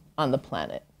alone on the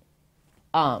planet.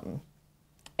 And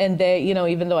they, you know,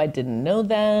 even though I didn't know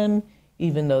them,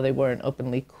 even though they weren't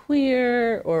openly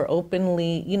queer or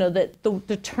openly, you know,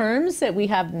 the terms that we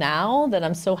have now that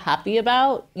I'm so happy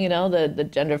about, you know, the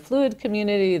gender fluid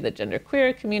community, the gender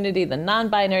queer community, the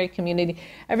non-binary community,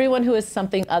 everyone who is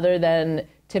something other than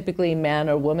typically man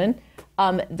or woman,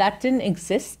 that didn't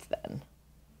exist then.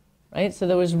 Right? So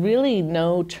there was really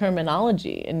no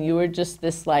terminology, and you were just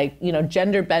this like, you know,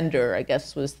 gender bender, I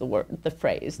guess was the word, the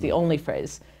phrase, the only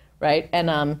phrase, right?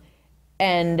 And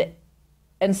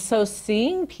so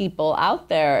seeing people out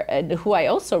there, and who I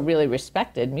also really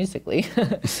respected musically,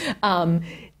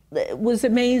 was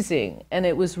amazing, and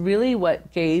it was really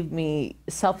what gave me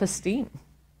self-esteem.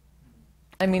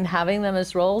 I mean, having them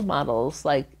as role models,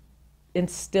 like,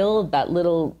 instilled that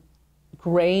little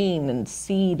grain and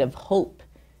seed of hope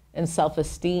and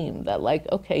self-esteem, that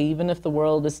like, okay, even if the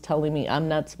world is telling me I'm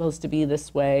not supposed to be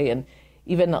this way, and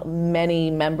even many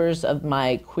members of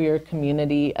my queer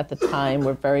community at the time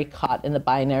were very caught in the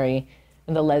binary,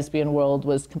 and the lesbian world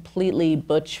was completely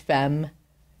butch femme,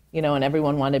 you know, and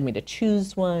everyone wanted me to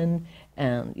choose one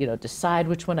and, you know, decide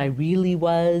which one I really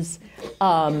was.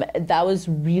 That was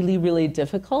really, really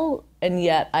difficult, and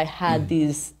yet I had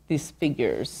these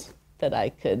figures that I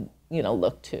could, you know,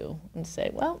 look to and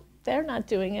say, well, they're not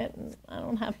doing it, and I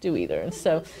don't have to either. And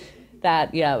so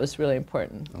that, yeah, it was really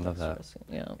important. I love that.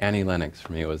 You know. Annie Lennox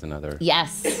for me was another.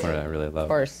 Yes. One I really love. Of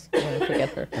course, I'm gonna forget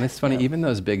her. And it's funny, even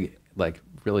those big, like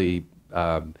really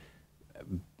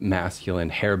masculine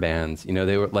hair bands, you know,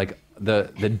 they were like,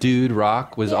 the dude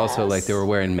rock was also like they were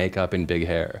wearing makeup and big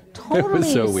hair. Totally, it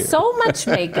was so weird. So much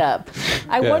makeup.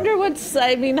 I wonder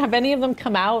I mean, have any of them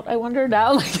come out? I wonder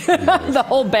now, like the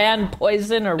whole band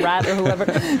Poison or Rat or whoever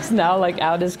is now like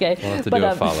out as gay. We'll have to do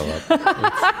a follow-up.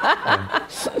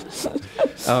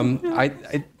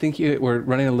 I think we're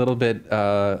running a little bit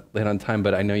late on time,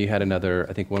 but I know you had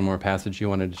I think one more passage you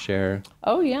wanted to share.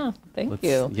 Oh yeah, thank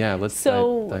you. Yeah, let's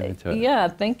dive into it. Yeah,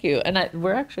 thank you. And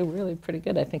we're actually really pretty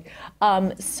good, I think.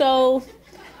 So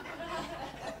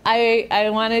I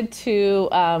wanted to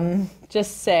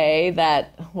just say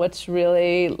that what's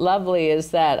really lovely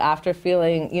is that after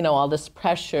feeling, you know, all this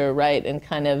pressure, right, and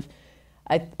kind of,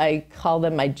 I call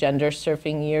them my gender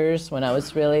surfing years, when I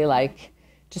was really like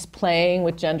just playing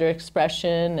with gender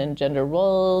expression and gender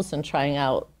roles and trying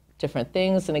out different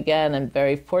things. And again, I'm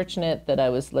very fortunate that I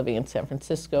was living in San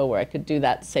Francisco where I could do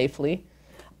that safely.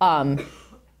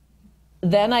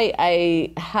 Then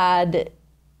I had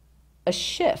a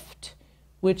shift,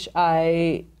 which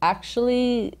I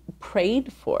actually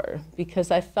prayed for,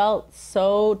 because I felt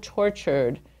so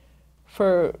tortured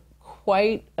for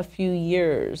quite a few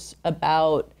years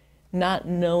about not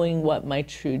knowing what my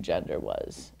true gender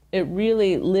was. It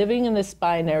really, living in this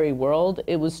binary world,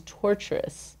 it was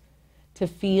torturous to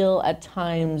feel at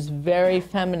times very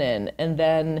feminine and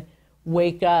then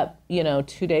wake up, you know,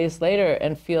 2 days later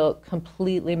and feel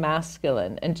completely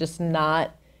masculine and just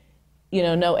not, you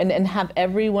know, and have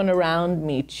everyone around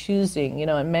me choosing, you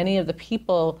know, and many of the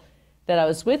people that I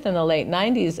was with in the late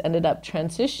 90s ended up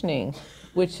transitioning,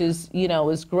 which is, you know,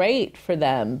 was great for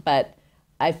them, but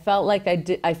I felt like I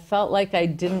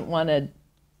didn't want to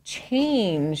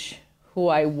change who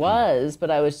I was,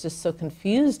 but I was just so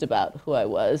confused about who I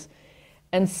was.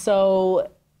 And so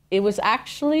it was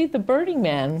actually the Burning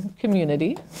Man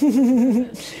community,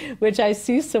 which I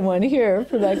see someone here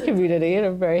from that community, and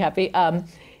I'm very happy,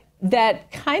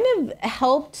 that kind of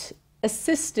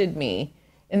assisted me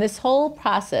in this whole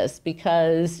process,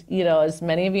 because, you know, as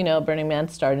many of you know, Burning Man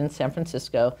started in San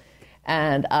Francisco,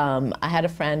 and I had a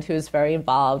friend who was very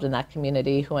involved in that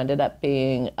community who ended up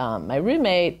being my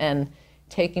roommate and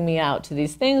taking me out to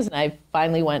these things, and I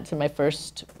finally went to my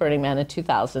first Burning Man in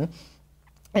 2000.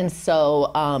 And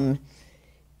so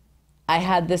I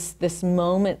had this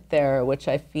moment there, which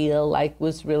I feel like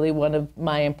was really one of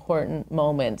my important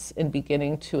moments in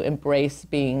beginning to embrace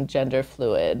being gender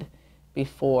fluid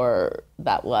before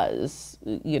that was,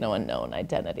 you know, a known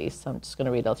identity. So I'm just going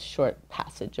to read a short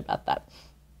passage about that.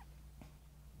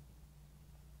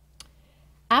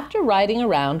 After riding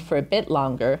around for a bit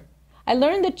longer, I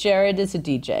learned that Jared is a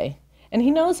DJ, and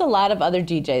he knows a lot of other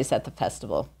DJs at the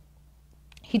festival.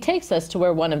 He takes us to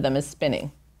where one of them is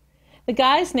spinning. The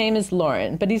guy's name is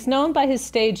Lauren, but he's known by his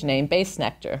stage name, Bass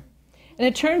Nectar, and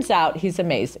it turns out he's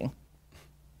amazing.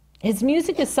 His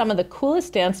music is some of the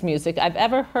coolest dance music I've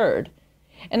ever heard,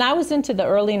 and I was into the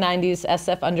early 90s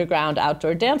SF underground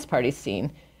outdoor dance party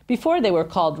scene before they were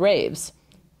called raves,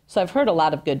 so I've heard a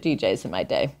lot of good DJs in my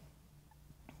day.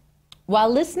 While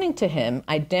listening to him,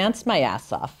 I danced my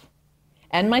ass off,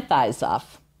 and my thighs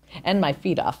off, and my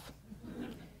feet off.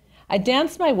 I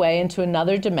danced my way into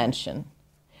another dimension,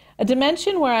 a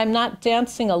dimension where I'm not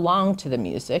dancing along to the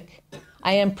music,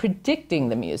 I am predicting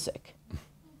the music.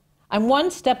 I'm one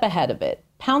step ahead of it,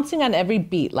 pouncing on every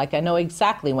beat like I know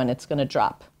exactly when it's going to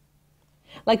drop.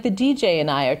 Like the DJ and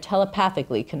I are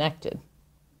telepathically connected.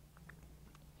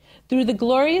 Through the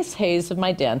glorious haze of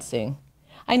my dancing,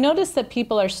 I notice that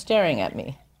people are staring at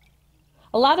me.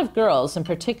 A lot of girls in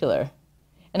particular,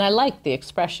 and I like the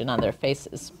expression on their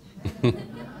faces.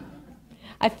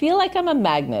 I feel like I'm a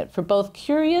magnet for both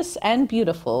curious and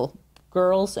beautiful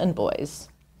girls and boys.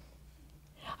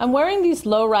 I'm wearing these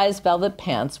low-rise velvet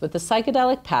pants with a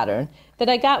psychedelic pattern that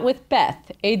I got with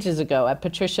Beth ages ago at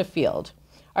Patricia Field,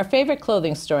 our favorite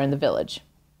clothing store in the village.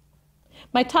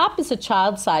 My top is a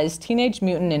child-sized Teenage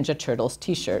Mutant Ninja Turtles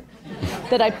t-shirt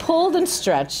that I pulled and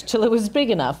stretched till it was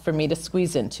big enough for me to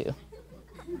squeeze into.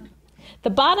 The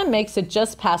bottom makes it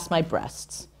just past my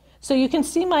breasts, so you can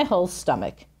see my whole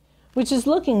stomach, which is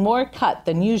looking more cut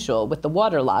than usual with the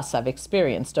water loss I've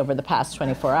experienced over the past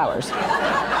 24 hours.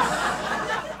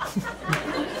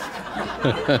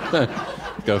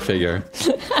 Go figure.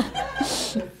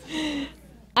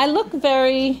 I look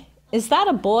very, is that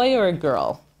a boy or a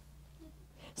girl?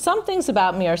 Some things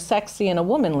about me are sexy in a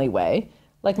womanly way,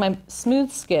 like my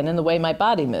smooth skin and the way my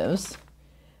body moves.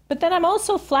 But then I'm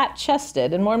also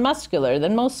flat-chested and more muscular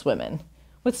than most women,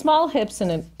 with small hips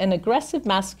and an aggressive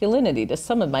masculinity to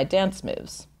some of my dance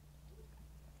moves.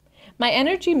 My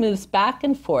energy moves back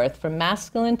and forth from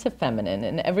masculine to feminine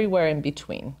and everywhere in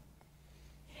between.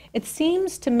 It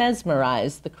seems to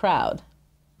mesmerize the crowd.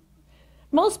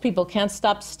 Most people can't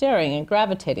stop staring and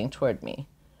gravitating toward me,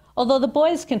 although the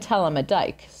boys can tell I'm a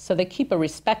dyke, so they keep a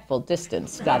respectful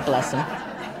distance, God bless them.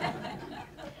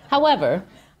 However,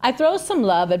 I throw some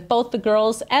love at both the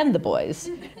girls and the boys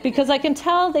because I can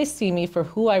tell they see me for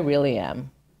who I really am.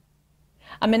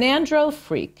 I'm an andro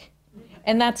freak,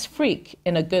 and that's freak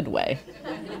in a good way.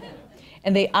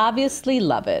 And they obviously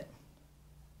love it.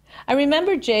 I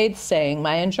remember Jade saying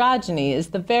my androgyny is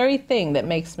the very thing that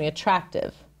makes me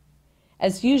attractive.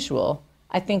 As usual,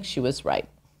 I think she was right.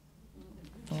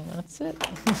 And that's it.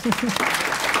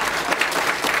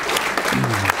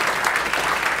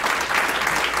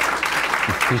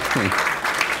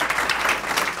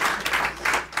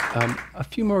 A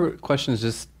few more questions,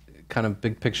 just kind of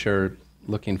big picture,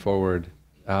 looking forward.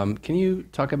 Can you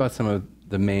talk about some of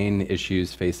the main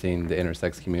issues facing the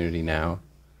intersex community now?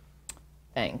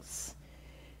 Thanks.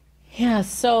 Yeah,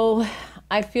 so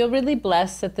I feel really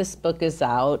blessed that this book is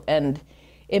out, and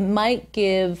it might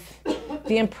give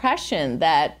the impression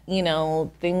that, you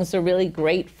know, things are really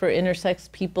great for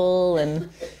intersex people and,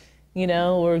 you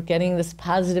know, we're getting this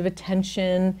positive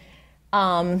attention.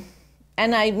 And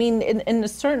I mean, in a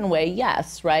certain way,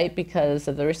 yes, right, because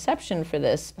of the reception for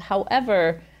this.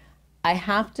 However, I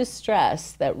have to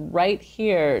stress that right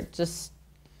here, just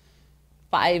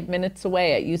 5 minutes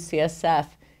away at UCSF,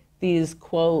 these,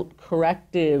 quote,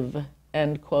 corrective,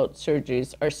 end quote,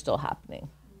 surgeries are still happening,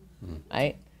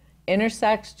 right?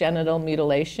 Intersex genital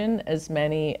mutilation, as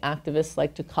many activists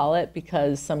like to call it,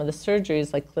 because some of the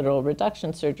surgeries, like clitoral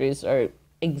reduction surgeries, are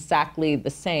exactly the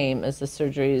same as the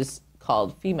surgeries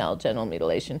called female genital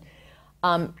mutilation,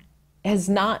 has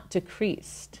not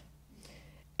decreased.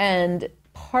 And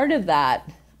part of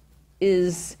that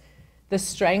is the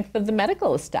strength of the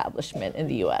medical establishment in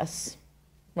the US,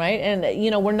 right? And, you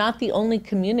know, we're not the only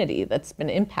community that's been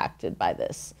impacted by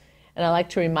this. And I like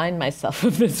to remind myself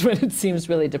of this when it seems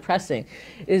really depressing,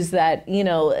 is that, you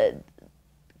know,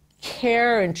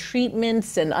 care and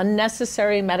treatments and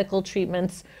unnecessary medical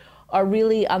treatments are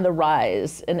really on the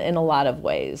rise in a lot of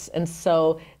ways. And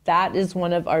so that is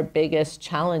one of our biggest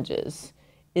challenges,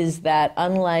 is that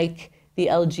unlike the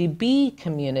LGB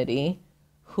community,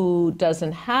 who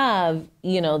doesn't have,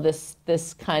 you know, this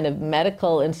kind of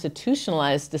medical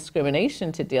institutionalized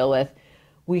discrimination to deal with,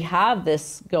 we have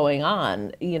this going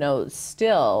on, you know,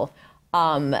 still.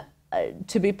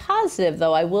 To be positive,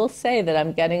 though, I will say that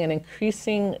I'm getting an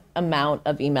increasing amount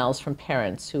of emails from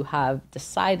parents who have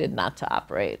decided not to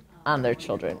operate on their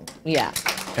children. Yeah.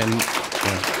 And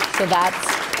so that's.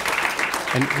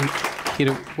 And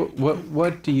Hida,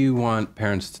 what do you want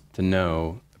parents to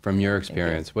know from your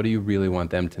experience? What do you really want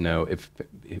them to know if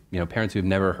you know, parents who've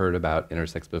never heard about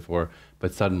intersex before,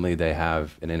 but suddenly they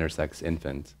have an intersex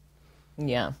infant?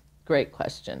 Yeah, great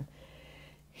question.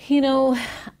 You know,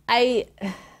 I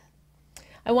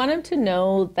want them to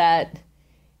know that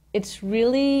it's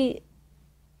really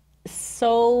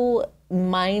so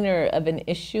minor of an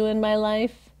issue in my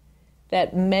life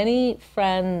that many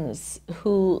friends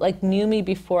who like knew me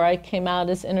before I came out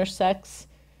as intersex,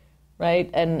 right,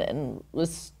 and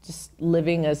was just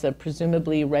living as a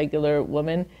presumably regular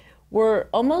woman, were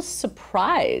almost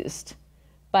surprised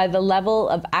by the level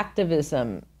of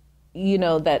activism, you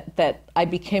know, that I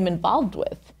became involved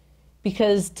with.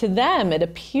 Because to them, it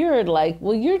appeared like,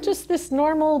 well, you're just this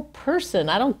normal person.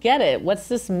 I don't get it. What's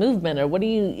this movement? Or what do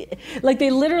you, like they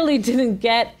literally didn't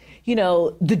get, you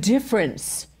know, the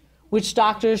difference, which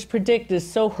doctors predict is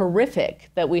so horrific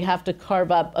that we have to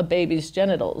carve up a baby's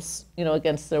genitals, you know,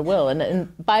 against their will.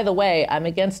 And by the way, I'm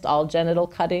against all genital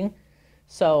cutting.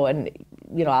 So, and,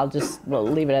 you know, I'll just, we'll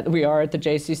leave it at, we are at the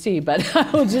JCC, but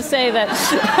I will just say that.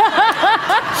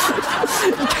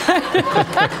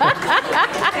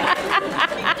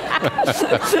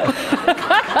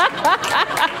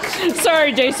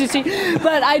 Sorry, JCC,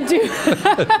 but I do,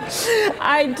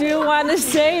 I do want to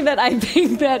say that I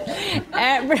think that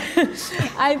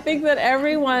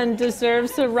everyone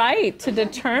deserves the right to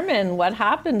determine what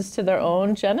happens to their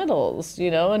own genitals,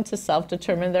 you know, and to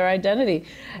self-determine their identity,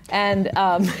 and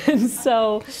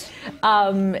so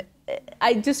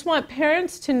I just want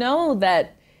parents to know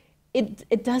that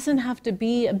it doesn't have to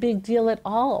be a big deal at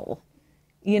all,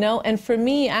 you know. And for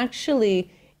me,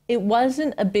 actually, it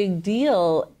wasn't a big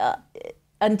deal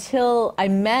until I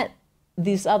met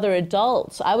these other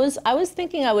adults. I was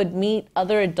thinking I would meet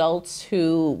other adults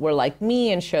who were like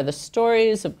me and share the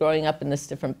stories of growing up in this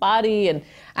different body, and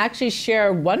actually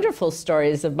share wonderful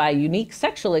stories of my unique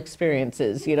sexual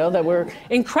experiences, you know, that were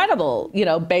incredible, you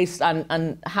know, based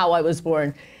on how I was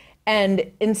born.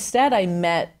 And instead, I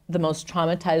met the most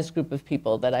traumatized group of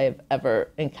people that I have ever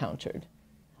encountered.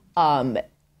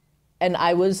 And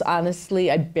I was honestly,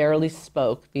 I barely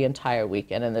spoke the entire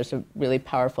weekend. And there's a really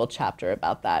powerful chapter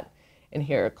about that in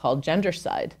here called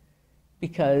Gendercide,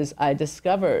 because I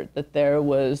discovered that there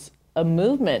was a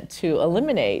movement to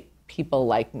eliminate people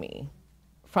like me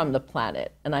from the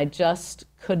planet. And I just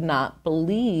could not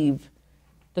believe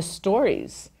the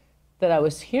stories that I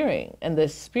was hearing and the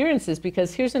experiences,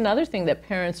 because here's another thing that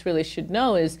parents really should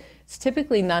know is it's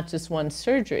typically not just one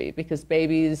surgery, because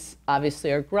babies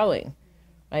obviously are growing,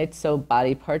 right? So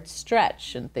body parts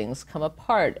stretch and things come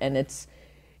apart, and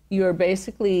you're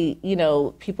basically, you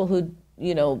know, people who,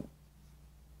 you know,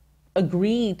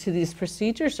 agree to these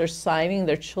procedures are signing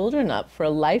their children up for a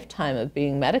lifetime of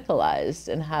being medicalized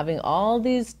and having all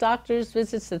these doctor's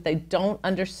visits that they don't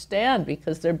understand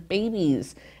because they're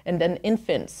babies and then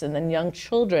infants and then young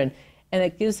children. And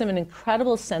it gives them an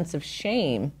incredible sense of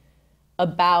shame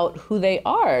about who they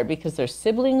are because their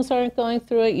siblings aren't going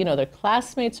through it, you know, their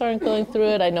classmates aren't going through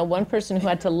it. I know one person who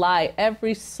had to lie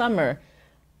every summer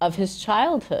of his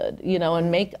childhood, you know, and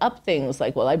make up things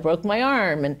like, well, I broke my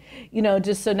arm, and, you know,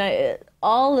 just so now,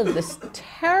 all of this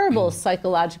terrible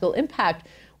psychological impact,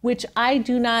 which I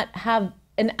do not have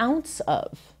an ounce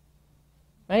of,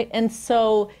 right? And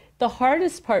so the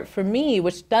hardest part for me,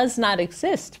 which does not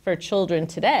exist for children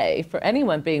today, for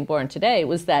anyone being born today,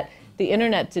 was that the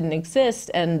internet didn't exist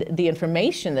and the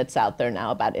information that's out there now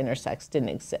about intersex didn't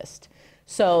exist.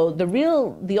 So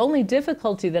the only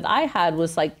difficulty that I had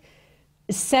was like,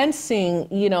 sensing,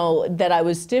 you know, that I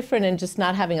was different and just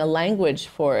not having a language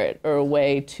for it or a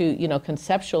way to, you know,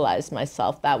 conceptualize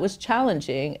myself. That was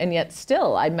challenging. And yet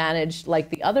still, I managed, like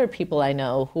the other people I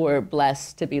know who are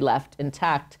blessed to be left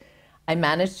intact, I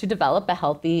managed to develop a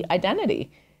healthy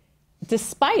identity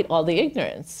despite all the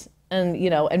ignorance and, you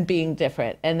know, and being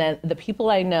different. And then the people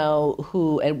I know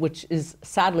who, and which is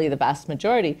sadly the vast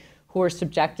majority, who are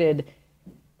subjected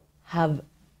have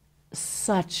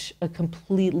such a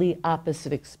completely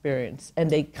opposite experience, and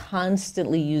they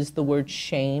constantly use the word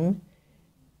shame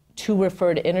to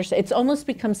refer to intersex. It's almost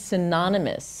become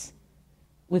synonymous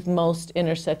with most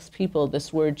intersex people,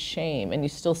 this word shame, and you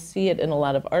still see it in a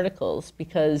lot of articles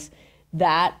because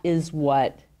that is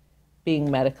what being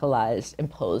medicalized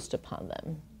imposed upon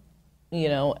them, you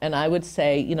know. And I would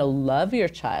say, you know, love your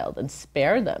child and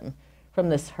spare them from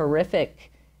this horrific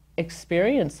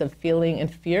experience of feeling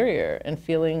inferior and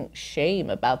feeling shame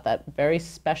about that very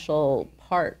special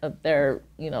part of their,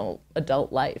 you know,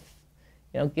 adult life.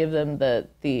 You know, give them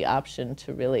the option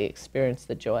to really experience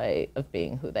the joy of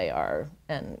being who they are,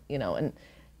 and, you know,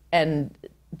 and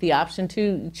the option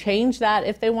to change that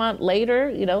if they want later.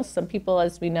 You know, some people,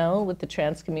 as we know, with the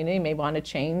trans community may want to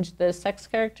change the sex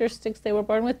characteristics they were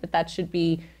born with, but that should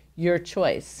be your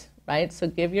choice, right? So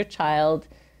give your child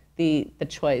the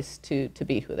choice to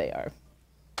be who they are.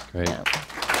 Great. Yeah.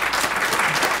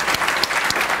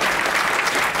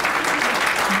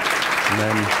 And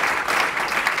then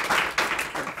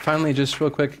finally, just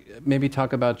real quick, maybe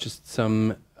talk about just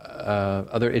some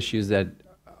other issues that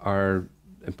are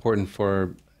important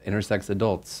for intersex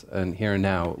adults and here and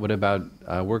now. What about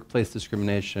workplace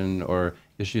discrimination or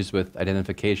issues with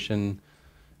identification,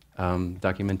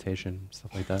 documentation,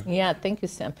 stuff like that? Yeah, thank you,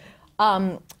 Sam.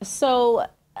 So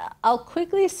I'll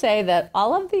quickly say that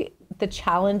all of the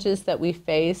challenges that we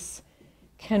face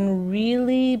can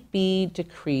really be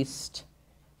decreased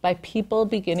by people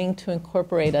beginning to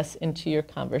incorporate us into your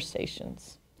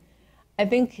conversations. I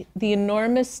think the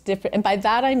enormous difference, and by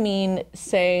that I mean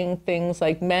saying things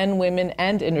like men, women,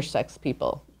 and intersex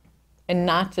people, and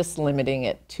not just limiting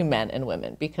it to men and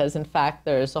women, because in fact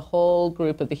there's a whole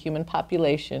group of the human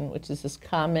population which is as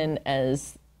common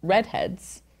as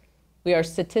redheads. We are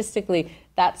statistically,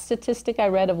 that statistic I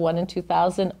read of 1 in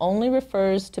 2,000 only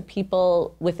refers to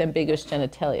people with ambiguous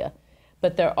genitalia.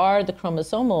 but there are the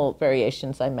chromosomal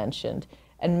variations I mentioned,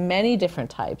 and many different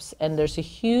types. And there's a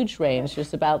huge range.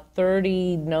 There's about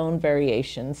 30 known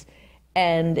variations,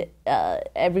 and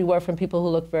everywhere from people who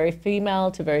look very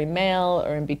female to very male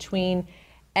or in between.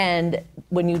 And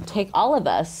when you take all of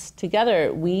us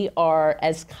together, we are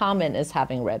as common as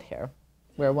having red hair.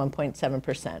 We're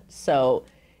 1.7%. So,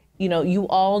 you know, you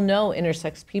all know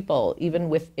intersex people, even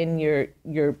within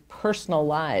your personal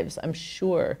lives, I'm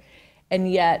sure.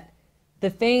 And yet, the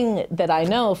thing that I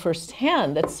know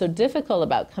firsthand that's so difficult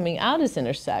about coming out as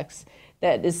intersex,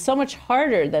 that is so much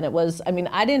harder than it was. I mean,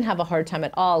 I didn't have a hard time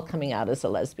at all coming out as a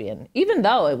lesbian, even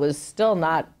though it was still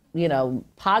not, you know,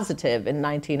 positive in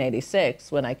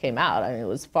 1986 when I came out. I mean, it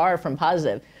was far from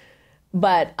positive.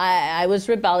 But I was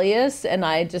rebellious, and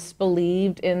I just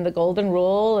believed in the golden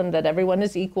rule and that everyone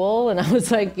is equal. And I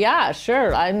was like, yeah,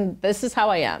 sure, this is how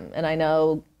I am. And I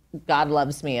know God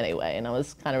loves me anyway. And I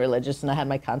was kind of religious, and I had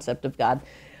my concept of God,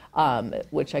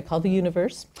 which I call the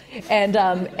universe.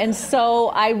 And so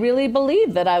I really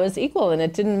believed that I was equal, and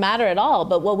it didn't matter at all.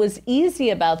 But what was easy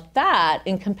about that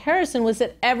in comparison was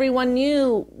that everyone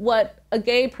knew what a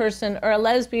gay person or a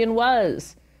lesbian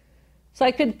was. So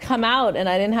I could come out, and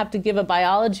I didn't have to give a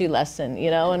biology lesson,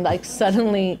 you know, and like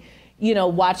suddenly, you know,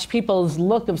 watch people's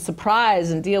look of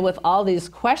surprise and deal with all these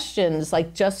questions,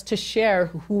 like just to share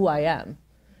who I am.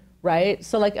 Right?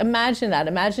 So like, imagine that.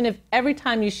 Imagine if every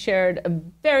time you shared a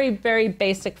very, very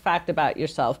basic fact about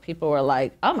yourself, people were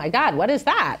like, oh my God, what is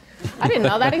that? I didn't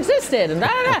know that existed. And,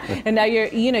 and now you're,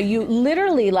 you know, you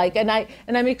literally like, and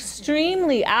I'm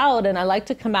extremely out, and I like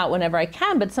to come out whenever I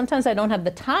can, but sometimes I don't have the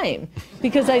time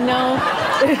because I know,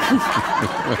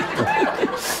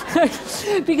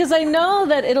 because I know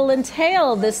that it'll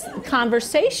entail this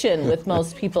conversation with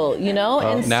most people, you know?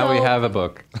 Well, and now so, we have a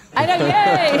book. I know,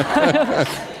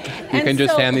 yay! You can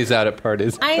just hand these out at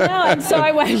parties. I know, and so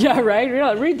I went, yeah,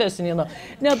 right, read this and you'll know.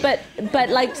 No, but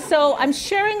like, so I'm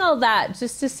sharing all that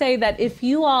just to say that if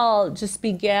you all just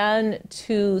began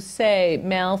to say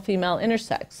male, female,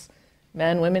 intersex,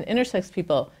 men, women, intersex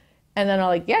people, and then I'm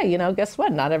like, yeah, you know, guess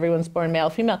what? Not everyone's born male,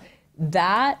 female.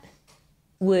 That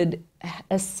would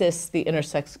assist the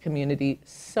intersex community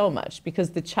so much,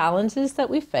 because the challenges that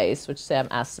we face, which Sam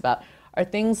asked about, are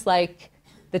things like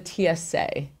the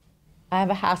TSA. I have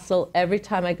a hassle every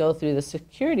time I go through the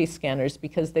security scanners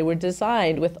because they were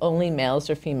designed with only males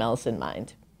or females in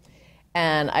mind.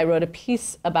 And I wrote a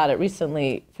piece about it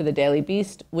recently for the Daily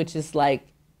Beast, which is like,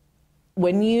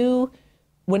 when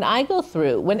I go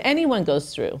through, when anyone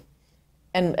goes through,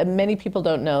 and many people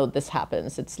don't know this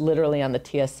happens, it's literally on the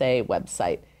TSA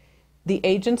website, the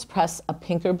agents press a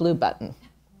pink or blue button.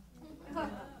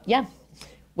 Yeah,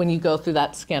 when you go through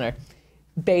that scanner,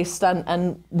 based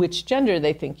on which gender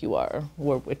they think you are,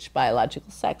 or which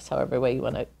biological sex, however way you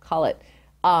want to call it.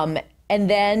 And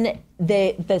then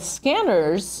the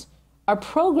scanners are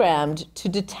programmed to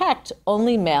detect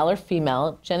only male or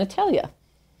female genitalia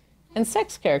and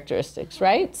sex characteristics,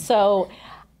 right? So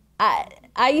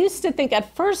I used to think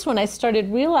at first, when I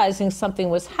started realizing something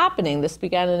was happening, this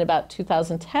began in about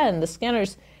 2010, the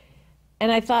scanners,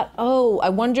 and I thought, oh, I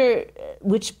wonder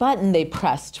which button they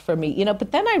pressed for me, you know,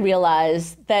 but then I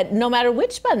realized that no matter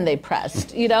which button they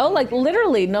pressed, you know, like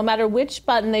literally no matter which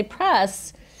button they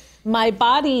press, my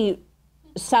body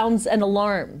sounds an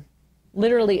alarm,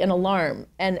 literally an alarm.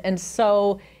 And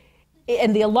so,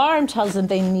 and the alarm tells them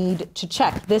they need to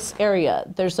check this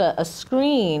area. There's a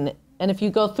screen, and if you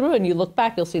go through and you look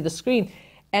back, you'll see the screen.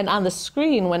 And on the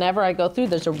screen, whenever I go through,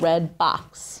 there's a red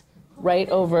box right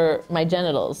over my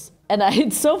genitals. And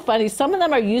it's so funny. Some of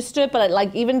them are used to it, but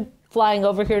like even flying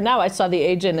over here now, I saw the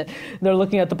agent, and they're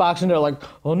looking at the box, and they're like,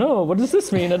 oh no, what does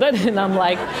this mean? And I'm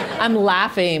like, I'm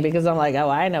laughing because I'm like, oh,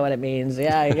 I know what it means.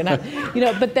 Yeah, you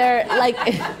know, but they're like,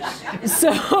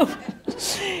 so,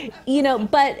 you know,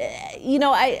 but, you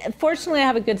know, fortunately I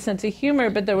have a good sense of humor,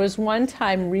 but there was one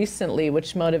time recently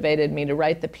which motivated me to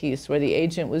write the piece where the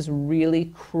agent was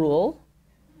really cruel,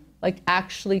 like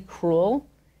actually cruel.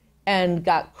 And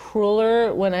got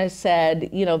crueler when I said,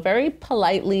 you know, very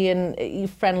politely and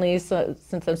friendly, so,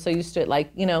 since I'm so used to it, like,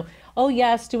 you know, oh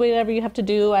yes, do whatever you have to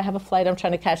do. I have a flight I'm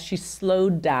trying to catch. She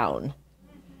slowed down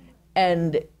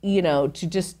and, you know, to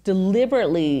just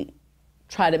deliberately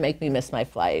try to make me miss my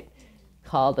flight.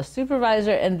 Called a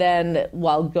supervisor, and then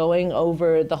while going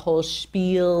over the whole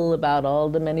spiel about all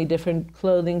the many different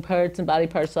clothing parts and body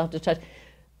parts I'll have to touch,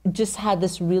 just had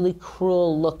this really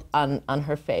cruel look on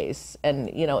her face. And,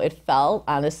 you know, it felt,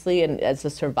 honestly, and as a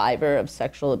survivor of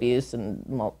sexual abuse and,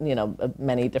 you know,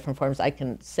 many different forms, I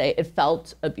can say it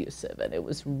felt abusive, and it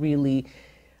was really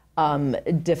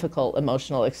a difficult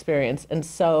emotional experience. And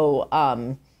so,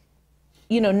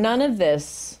 none of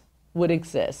this would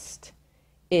exist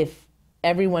if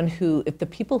if the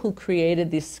people who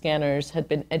created these scanners had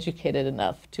been educated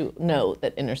enough to know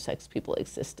that intersex people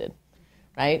existed,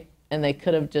 right? And they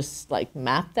could have just like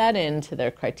mapped that into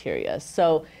their criteria.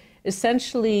 So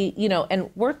essentially, and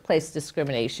workplace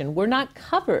discrimination, we're not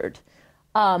covered.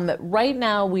 Right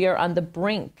now, we are on the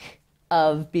brink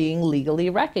of being legally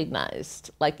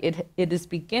recognized. Like it is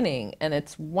beginning, and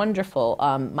it's wonderful.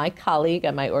 My colleague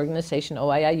at my organization,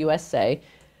 OII USA,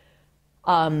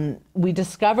 we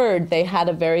discovered they had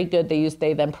a very good, they used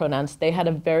they, them pronouns, they had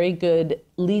a very good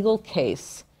legal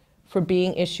case for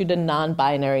being issued a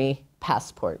non-binary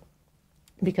passport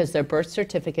because their birth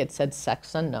certificate said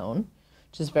sex unknown,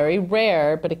 which is very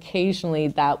rare, but occasionally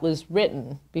that was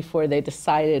written before they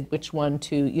decided which one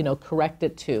to, correct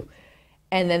it to.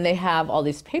 And then they have all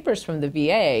these papers from the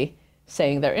VA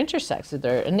saying they're intersex, or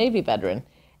they're a Navy veteran.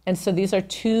 And so these are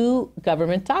 2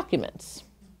 government documents,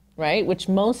 right, which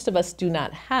most of us do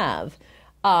not have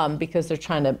because they're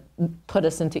trying to put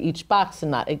us into each box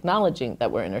and not acknowledging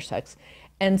that we're intersex.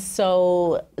 And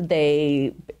so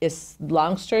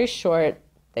long story short,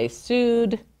 they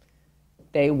sued,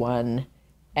 they won,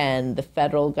 and the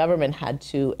federal government had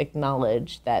to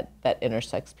acknowledge that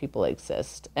intersex people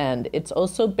exist. And it's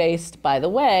also based, by the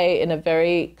way, in a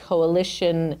very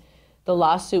coalition. The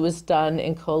lawsuit was done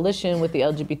in coalition with the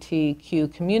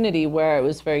LGBTQ community, where it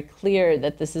was very clear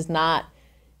that this is not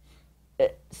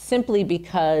simply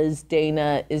because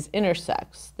Dana is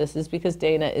intersex. This is because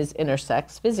Dana is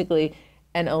intersex physically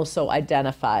and also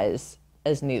identifies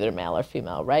as neither male or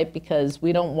female, right? Because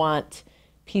we don't want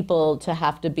people to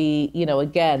have to be,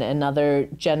 again, another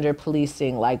gender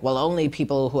policing, like, well, only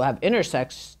people who have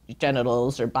intersex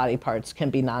genitals or body parts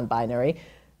can be non-binary.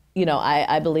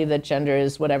 I believe that gender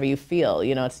is whatever you feel.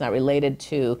 It's not related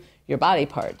to your body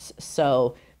parts.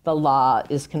 So the law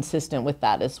is consistent with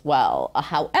that as well.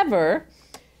 However,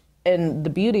 and the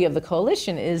beauty of the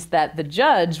coalition is that the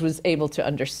judge was able to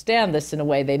understand this in a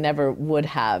way they never would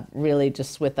have, really,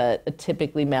 just with a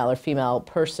typically male or female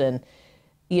person.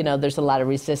 There's a lot of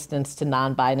resistance to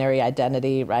non-binary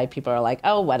identity, right? People are like,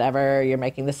 oh, whatever, you're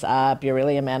making this up, you're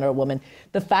really a man or a woman.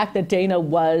 The fact that Dana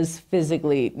was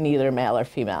physically neither male or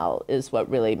female is what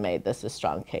really made this a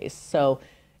strong case.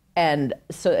 And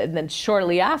then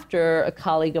shortly after, a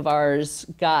colleague of ours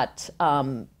got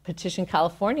petitioned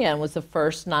California and was the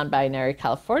first non-binary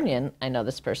Californian. I know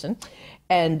this person.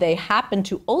 And they happened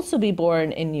to also be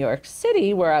born in New York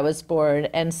City, where I was born.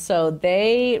 And so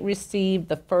they received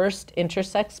the first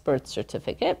intersex birth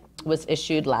certificate, was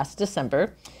issued last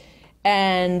December.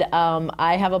 And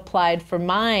I have applied for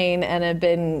mine and have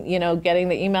been, getting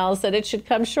the emails that it should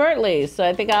come shortly. So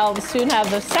I think I'll soon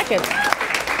have the second.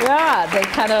 Yeah, they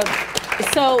kind of,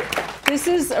 so this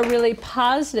is a really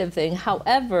positive thing.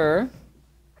 However,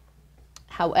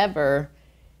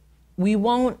 we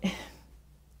won't,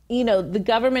 the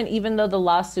government, even though the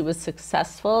lawsuit was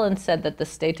successful and said that the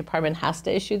State Department has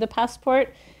to issue the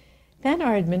passport, then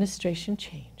our administration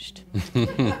changed.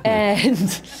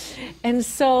 and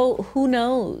so who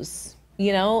knows,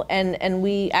 and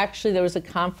we actually, there was a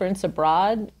conference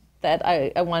abroad that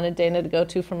I wanted Dana to go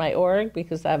to for my org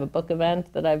because I have a book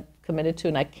event that I've committed to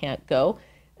and I can't go,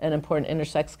 an important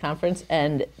intersex conference,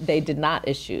 and they did not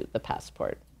issue the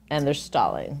passport, and they're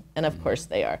stalling, and of course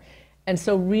they are. And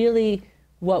so really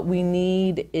what we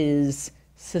need is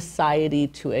society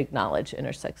to acknowledge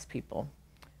intersex people,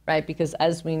 right? Because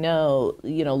as we know,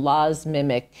 laws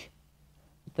mimic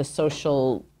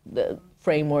the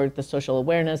framework, the social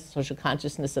awareness, social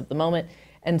consciousness of the moment.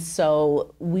 And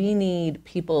so we need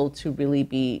people to really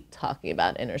be talking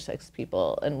about intersex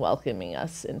people and welcoming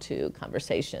us into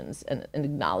conversations and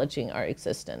acknowledging our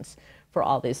existence for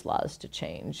all these laws to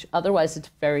change. Otherwise,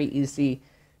 it's very easy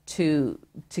to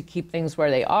keep things where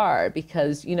they are,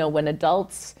 because, when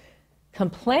adults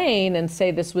complain and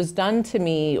say this was done to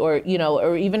me, or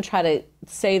even try to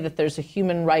say that there's a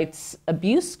human rights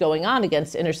abuse going on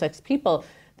against intersex people,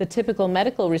 the typical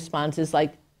medical response is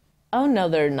like, oh, no,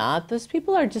 they're not. Those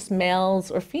people are just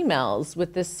males or females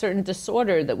with this certain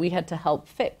disorder that we had to help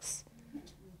fix,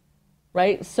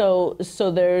 right? So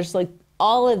there's like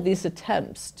all of these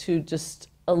attempts to just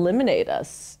eliminate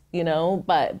us,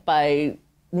 by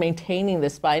maintaining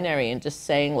this binary and just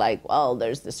saying like, well,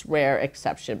 there's this rare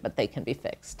exception, but they can be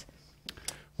fixed.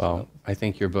 Well, I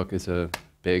think your book is a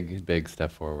big, big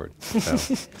step forward.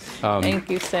 So, Thank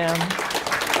you, Sam.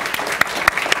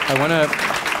 I want to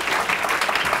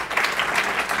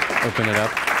open it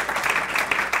up.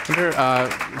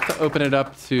 To open it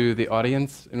up to the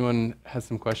audience. Anyone has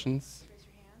some questions? Raise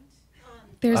your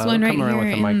hand. There's one right here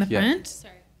in the front. Yeah.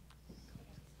 Sorry.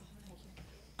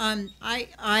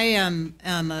 I am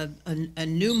a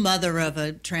new mother of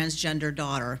a transgender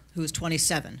daughter who's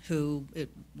 27, who it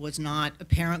was not a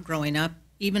parent growing up,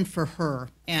 even for her.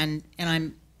 And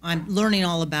I'm learning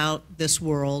all about this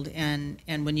world. And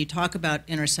when you talk about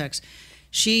intersex,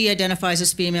 she identifies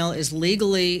as female, is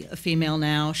legally a female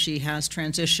now. She has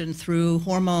transitioned through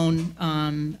hormone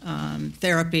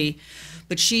therapy,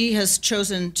 but she has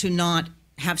chosen to not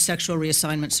have sexual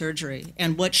reassignment surgery.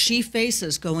 And what she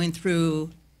faces going through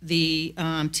the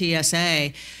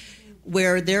TSA,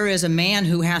 where there is a man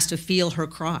who has to feel her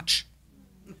crotch.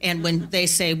 And when they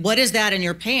say, "What is that in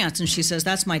your pants?" and she says,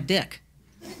 "That's my dick."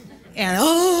 And,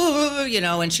 oh, you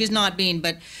know, and she's not being,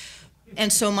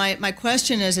 and so my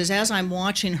question is as I'm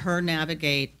watching her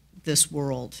navigate this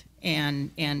world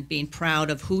and being proud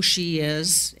of who she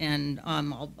is, and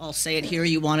I'll say it here,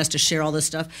 you want us to share all this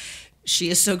stuff.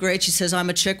 She is so great. She says, "I'm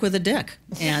a chick with a dick."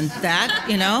 And that,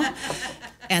 you know,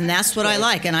 and that's what I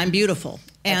like, and I'm beautiful.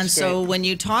 And so when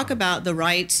you talk about the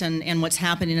rights and what's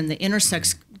happening in the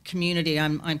intersex community,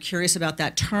 I'm curious about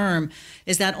that term.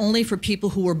 Is that only for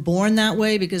people who were born that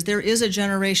way? Because there is a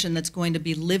generation that's going to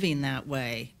be living that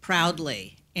way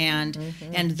proudly, and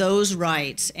those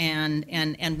rights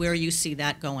and where you see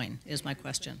that going is my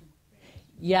question.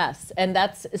 Yes, and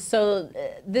that's, so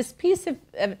this piece, if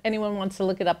anyone wants to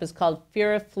look it up, is called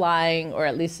Fear of Flying, or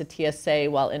at least a TSA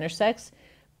while intersex.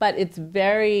 But it's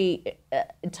very,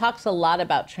 it talks a lot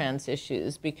about trans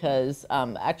issues because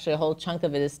actually a whole chunk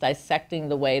of it is dissecting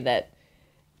the way that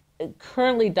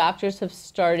currently doctors have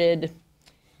started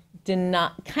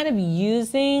kind of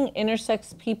using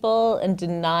intersex people and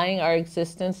denying our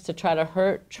existence to try to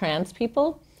hurt trans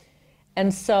people.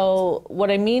 And so what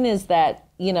I mean is that,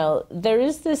 you know, there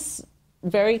is this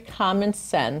very common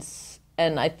sense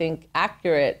and I think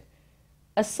accurate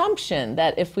assumption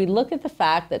that if we look at the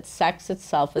fact that sex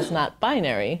itself is not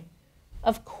binary,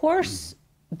 of course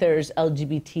there's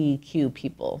LGBTQ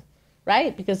people,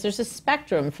 right? Because there's a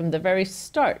spectrum from the very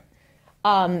start.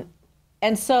 And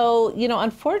so, you know,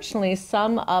 unfortunately,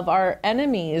 some of our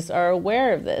enemies are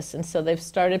aware of this. And so they've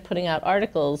started putting out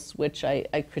articles, which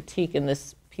I critique in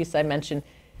this piece I mentioned,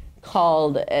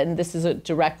 called, and this is a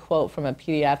direct quote from a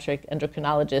pediatric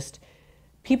endocrinologist,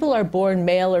 "People are born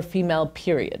male or female,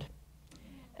 period."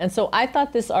 And so I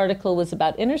thought this article was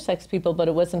about intersex people, but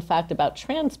it was in fact about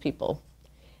trans people.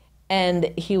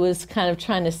 And he was kind of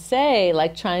trying to say,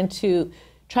 like trying to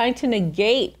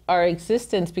negate our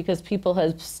existence because people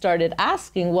have started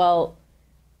asking, well,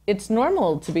 it's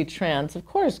normal to be trans, of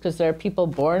course, because there are people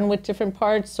born with different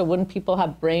parts. So wouldn't people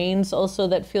have brains also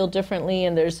that feel differently?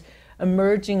 And there's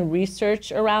emerging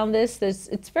research around this.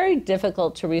 It's very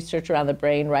difficult to research around the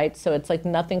brain, right? So it's like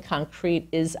nothing concrete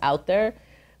is out there.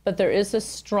 But there is a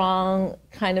strong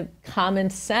kind of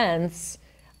common sense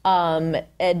and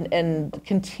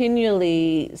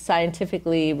continually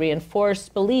scientifically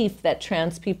reinforced belief that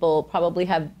trans people probably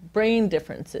have brain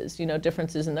differences, you know,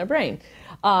 differences in their brain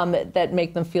that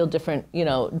make them feel different, you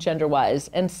know, gender-wise.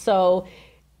 And so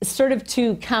sort of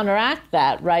to counteract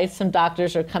that, right, some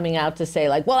doctors are coming out to say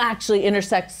like, well, actually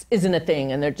intersex isn't a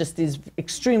thing and they're just these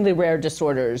extremely rare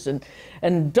disorders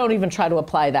and don't even try to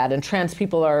apply that. And trans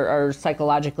people are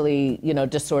psychologically, you know,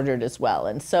 disordered as well.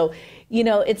 And so, you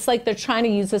know, it's like they're trying to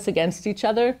use us against each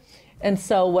other. And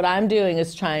so what I'm doing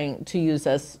is trying to use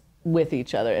us with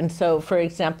each other. And so, for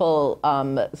example,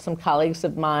 some colleagues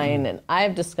of mine and I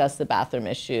have discussed the bathroom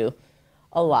issue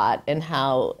a lot and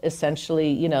how essentially,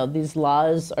 you know, these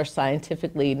laws are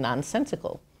scientifically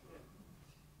nonsensical.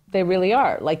 They really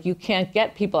are. Like, you can't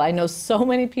get people. I know so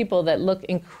many people that look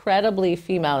incredibly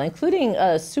female, including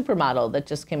a supermodel that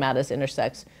just came out as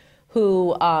intersex,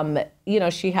 who, you know,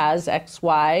 she has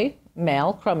XY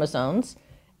male chromosomes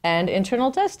and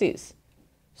internal testes.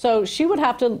 So she would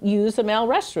have to use a male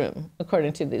restroom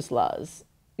according to these laws.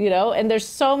 You know, and there's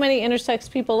so many intersex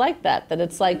people like that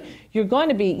it's like, you're going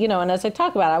to be, you know, and as I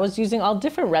talk about, I was using all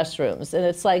different restrooms, and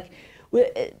it's like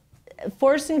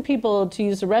forcing people to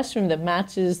use a restroom that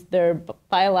matches their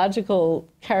biological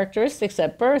characteristics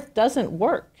at birth doesn't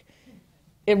work.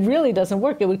 It really doesn't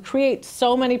work. It would create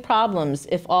so many problems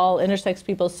if all intersex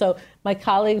people, so my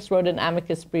colleagues wrote an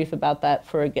amicus brief about that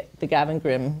for the Gavin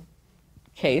Grimm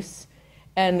case.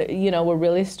 And, you know, we're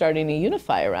really starting to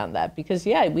unify around that because,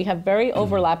 yeah, we have very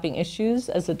overlapping issues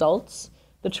as adults,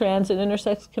 the trans and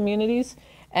intersex communities.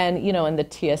 And, you know, in the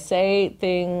TSA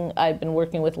thing, I've been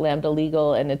working with Lambda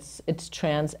Legal, and it's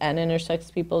trans and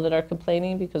intersex people that are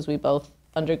complaining because we both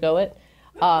undergo it.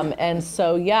 And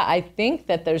so, yeah, I think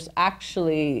that there's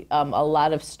actually a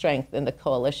lot of strength in the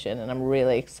coalition, and I'm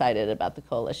really excited about the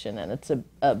coalition. And it's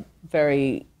a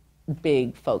very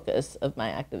big focus of my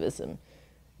activism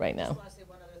right now. Say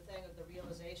one other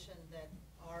observation that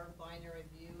our binary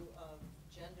view of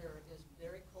gender is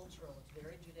very cultural. It's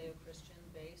very Judeo-Christian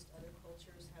based. Other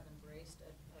cultures have embraced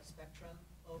a spectrum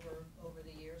over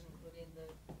the years, including the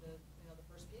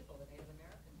first people, the Native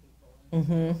American people.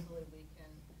 And hopefully we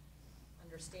can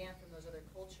understand from those other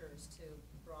cultures to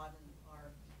broaden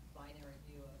our binary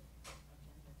view of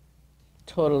gender.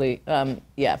 Totally.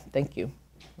 Yeah, thank you.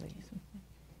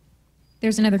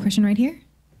 There's another question right here.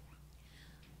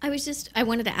 I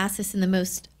wanted to ask this in the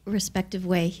most respectful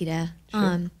way, Hida.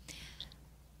 Sure.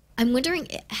 I'm wondering,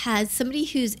 has somebody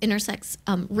who's intersex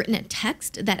written a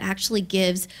text that actually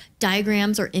gives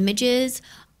diagrams or images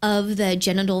of the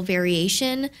genital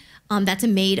variation that's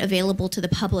made available to the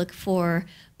public for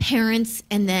parents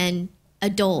and then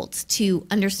adults to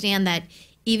understand that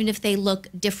even if they look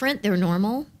different, they're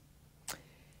normal?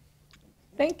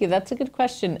 Thank you. That's a good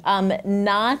question.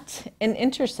 Not an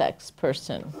intersex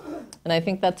person, and I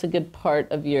think that's a good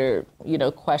part of your,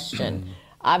 question.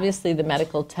 Obviously, the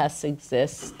medical tests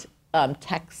exist,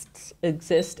 texts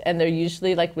exist, and they're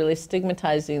usually like really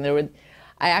stigmatizing.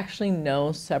 I actually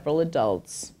know several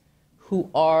adults who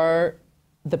are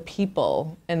the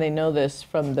people, and they know this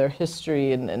from their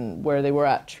history and where they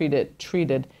were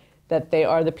treated. That they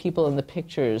are the people in the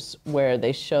pictures where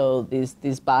they show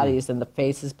these bodies and the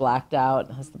face is blacked out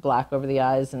and has the black over the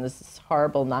eyes and this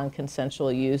horrible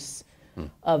non-consensual use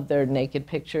of their naked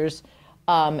pictures.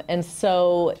 And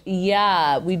so,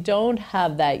 yeah, we don't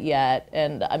have that yet.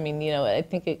 And I mean, I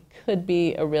think it could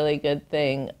be a really good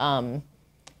thing,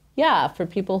 for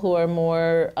people who are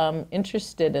more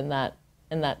interested in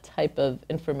that type of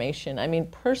information. I mean,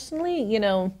 personally,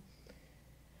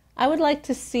 I would like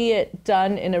to see it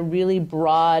done in a really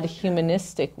broad,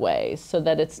 humanistic way so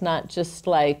that it's not just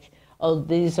like, oh,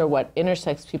 these are what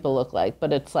intersex people look like,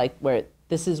 but it's like where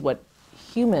this is what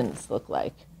humans look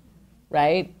like,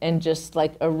 right? And just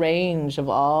like a range of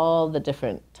all the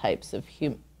different types of,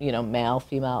 male,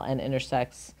 female, and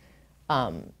intersex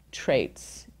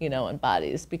traits, and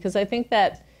bodies. Because I think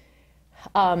that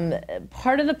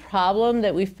part of the problem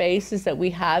that we face is that we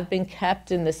have been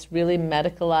kept in this really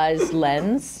medicalized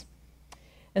lens.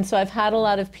 And so I've had a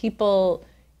lot of people,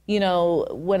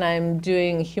 when I'm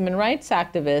doing human rights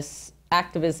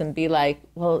activism, be like,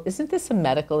 well, isn't this a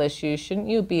medical issue? Shouldn't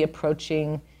you be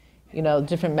approaching,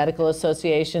 different medical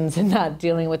associations and not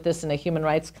dealing with this in a human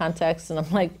rights context? And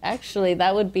I'm like, actually,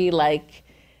 that would be like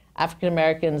African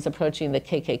Americans approaching the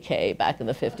KKK back in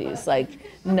the 50s. Like,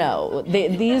 no,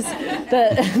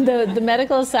 the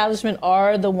medical establishment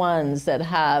are the ones that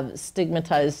have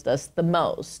stigmatized us the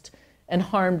most and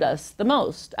harmed us the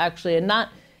most, actually, and not,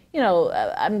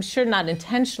 I'm sure not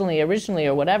intentionally originally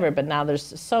or whatever, but now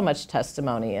there's so much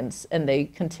testimony and they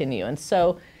continue. And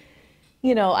so,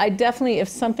 I definitely, if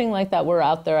something like that were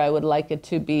out there, I would like it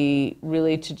to be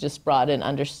really to just broaden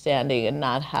understanding and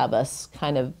not have us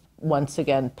kind of once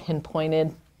again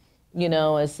pinpointed,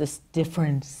 as this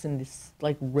difference in this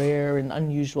like rare and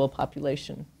unusual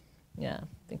population. Yeah,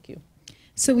 thank you.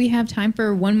 So we have time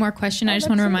for one more question. I just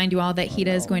want to remind you all that Hida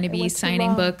is going to be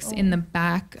signing books in the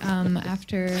back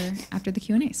after the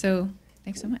Q&A. So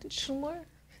thanks so much. Two more?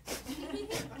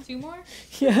 Two more?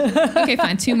 Yeah. Okay,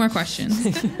 fine. Two more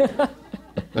questions.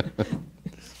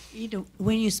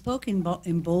 When you spoke in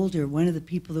Boulder, one of the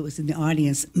people that was in the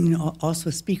audience, also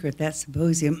a speaker at that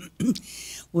symposium,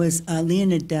 was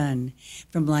Leonid Dunn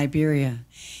from Liberia.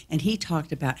 And he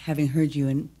talked about having heard you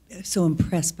and so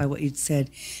impressed by what you'd said,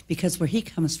 because where he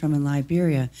comes from in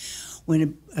Liberia,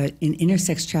 when an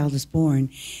intersex child is born,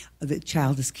 the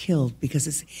child is killed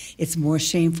because it's more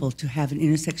shameful to have an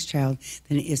intersex child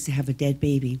than it is to have a dead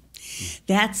baby.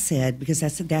 That said, because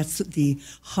that's the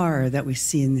horror that we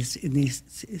see in these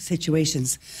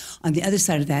situations. On the other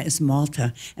side of that is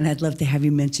Malta, and I'd love to have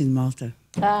you mention Malta.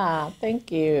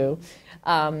 Thank you.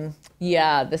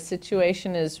 Yeah, the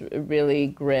situation is really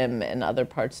grim in other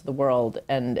parts of the world,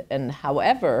 and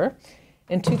however,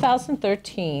 in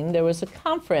 2013 there was a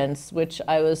conference which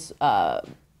I was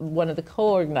one of the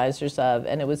co-organizers of,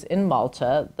 and it was in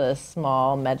Malta, the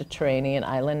small Mediterranean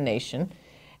island nation.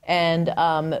 And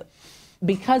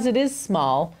because it is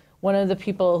small, one of the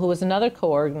people who was another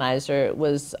co-organizer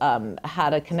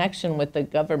had a connection with the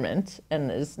government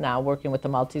and is now working with the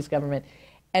Maltese government,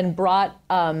 and brought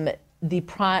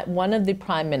one of the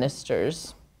prime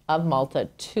ministers of Malta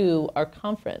to our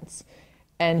conference.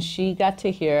 And she got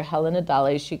to hear, Helena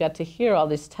Dali, she got to hear all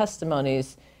these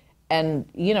testimonies and,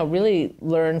 really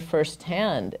learn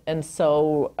firsthand. And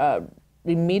so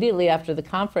immediately after the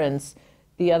conference,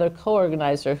 the other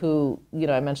co-organizer who,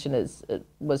 I mentioned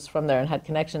was from there and had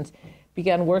connections,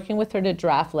 began working with her to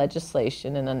draft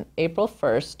legislation. And on April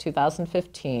 1st,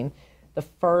 2015, the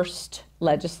first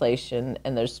legislation,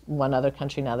 and there's one other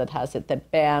country now that has it, that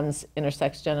bans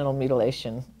intersex genital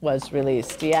mutilation was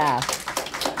released. Yeah.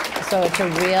 So it's a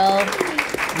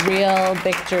real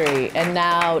victory. And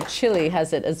now Chile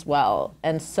has it as well.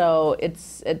 And so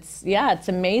it's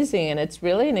amazing. And it's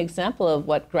really an example of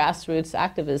what grassroots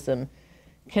activism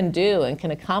can do and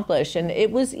can accomplish. And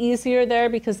it was easier there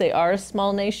because they are a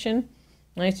small nation,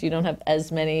 right? So you don't have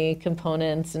as many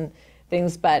components and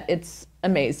things, but it's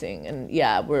amazing. And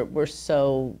yeah, we're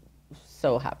so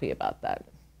happy about that.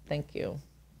 Thank you.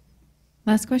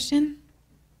 Last question.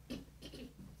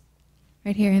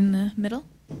 Right here in the middle.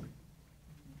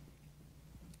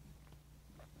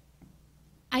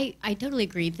 I totally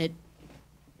agree that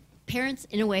parents,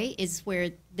 in a way, is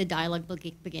where the dialogue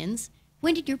begins.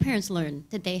 When did your parents learn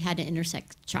that they had an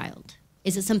intersex child?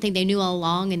 Is it something they knew all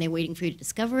along and they're waiting for you to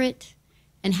discover it?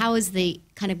 And how has the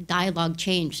kind of dialogue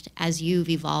changed as you've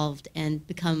evolved and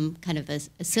become kind of a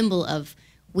symbol of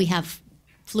we have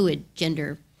fluid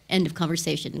gender, end of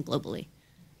conversation globally?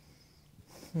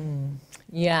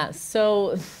 Yeah,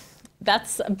 so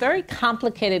that's a very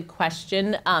complicated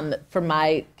question for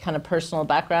my kind of personal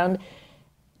background.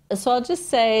 So I'll just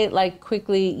say, like,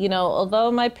 quickly, you know,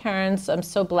 although my parents, I'm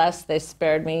so blessed they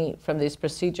spared me from these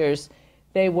procedures,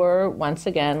 they were, once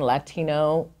again,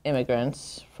 Latino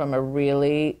immigrants from a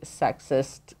really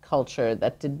sexist culture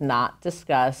that did not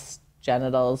discuss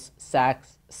genitals,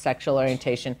 sex, sexual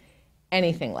orientation,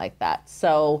 anything like that.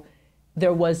 So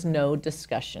there was no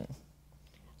discussion.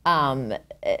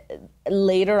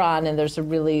 Later on, and there's a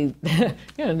really,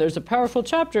 there's a powerful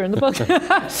chapter in the book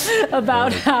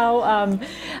about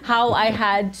how I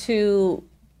had to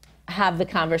have the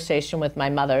conversation with my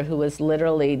mother, who was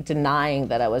literally denying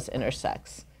that I was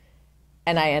intersex,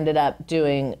 and I ended up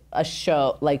doing a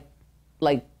show, like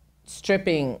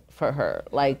stripping for her,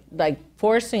 like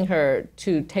forcing her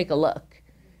to take a look,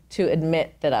 to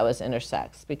admit that I was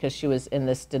intersex, because she was in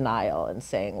this denial and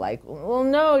saying, like, well,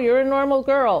 no, you're a normal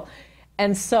girl.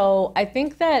 And so I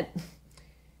think that,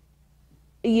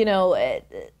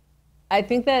 I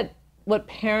think that what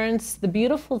parents, the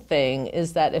beautiful thing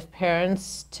is that if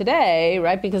parents today,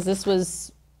 right, because this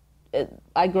was,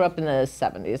 I grew up in the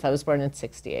 70s, I was born in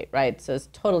 68, right? So it's a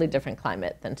totally different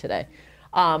climate than today.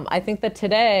 I think that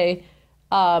today,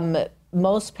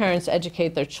 most parents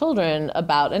educate their children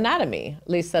about anatomy. At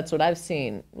least that's what I've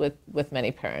seen with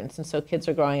many parents. And so kids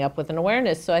are growing up with an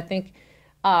awareness. So I think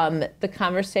the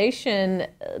conversation,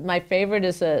 my favorite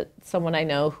is someone I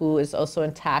know who is also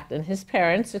intact, and his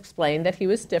parents explained that he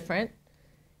was different,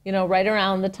 right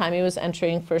around the time he was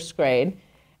entering first grade.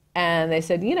 And they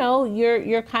said,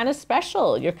 you're kind of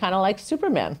special. You're kind of like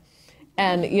Superman.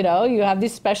 And, you have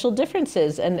these special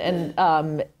differences.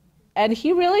 And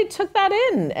he really took that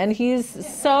in, and he's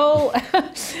so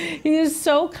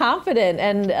confident.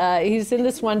 And he's in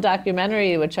this one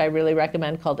documentary, which I really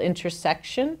recommend, called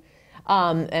Intersection,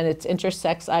 and it's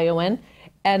Intersex ION.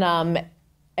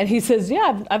 And he says,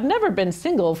 yeah, I've never been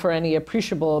single for any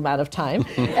appreciable amount of time.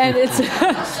 And it's,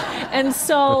 and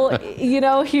so,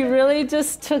 he really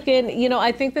just took in,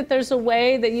 I think that there's a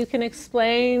way that you can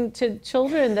explain to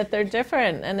children that they're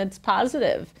different, and it's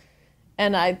positive.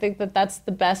 And I think that that's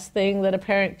the best thing that a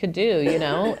parent could do,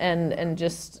 and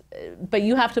just, but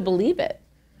you have to believe it,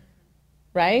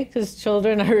 right? Because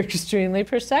children are extremely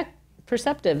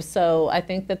perceptive. So I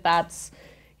think that that's,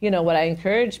 what I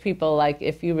encourage people, like,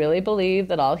 if you really believe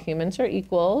that all humans are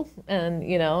equal and,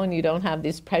 and you don't have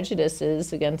these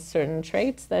prejudices against certain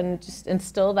traits, then just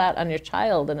instill that on your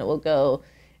child, and it will go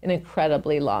an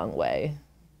incredibly long way.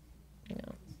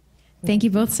 Thank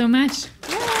you both so much.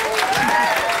 Yeah.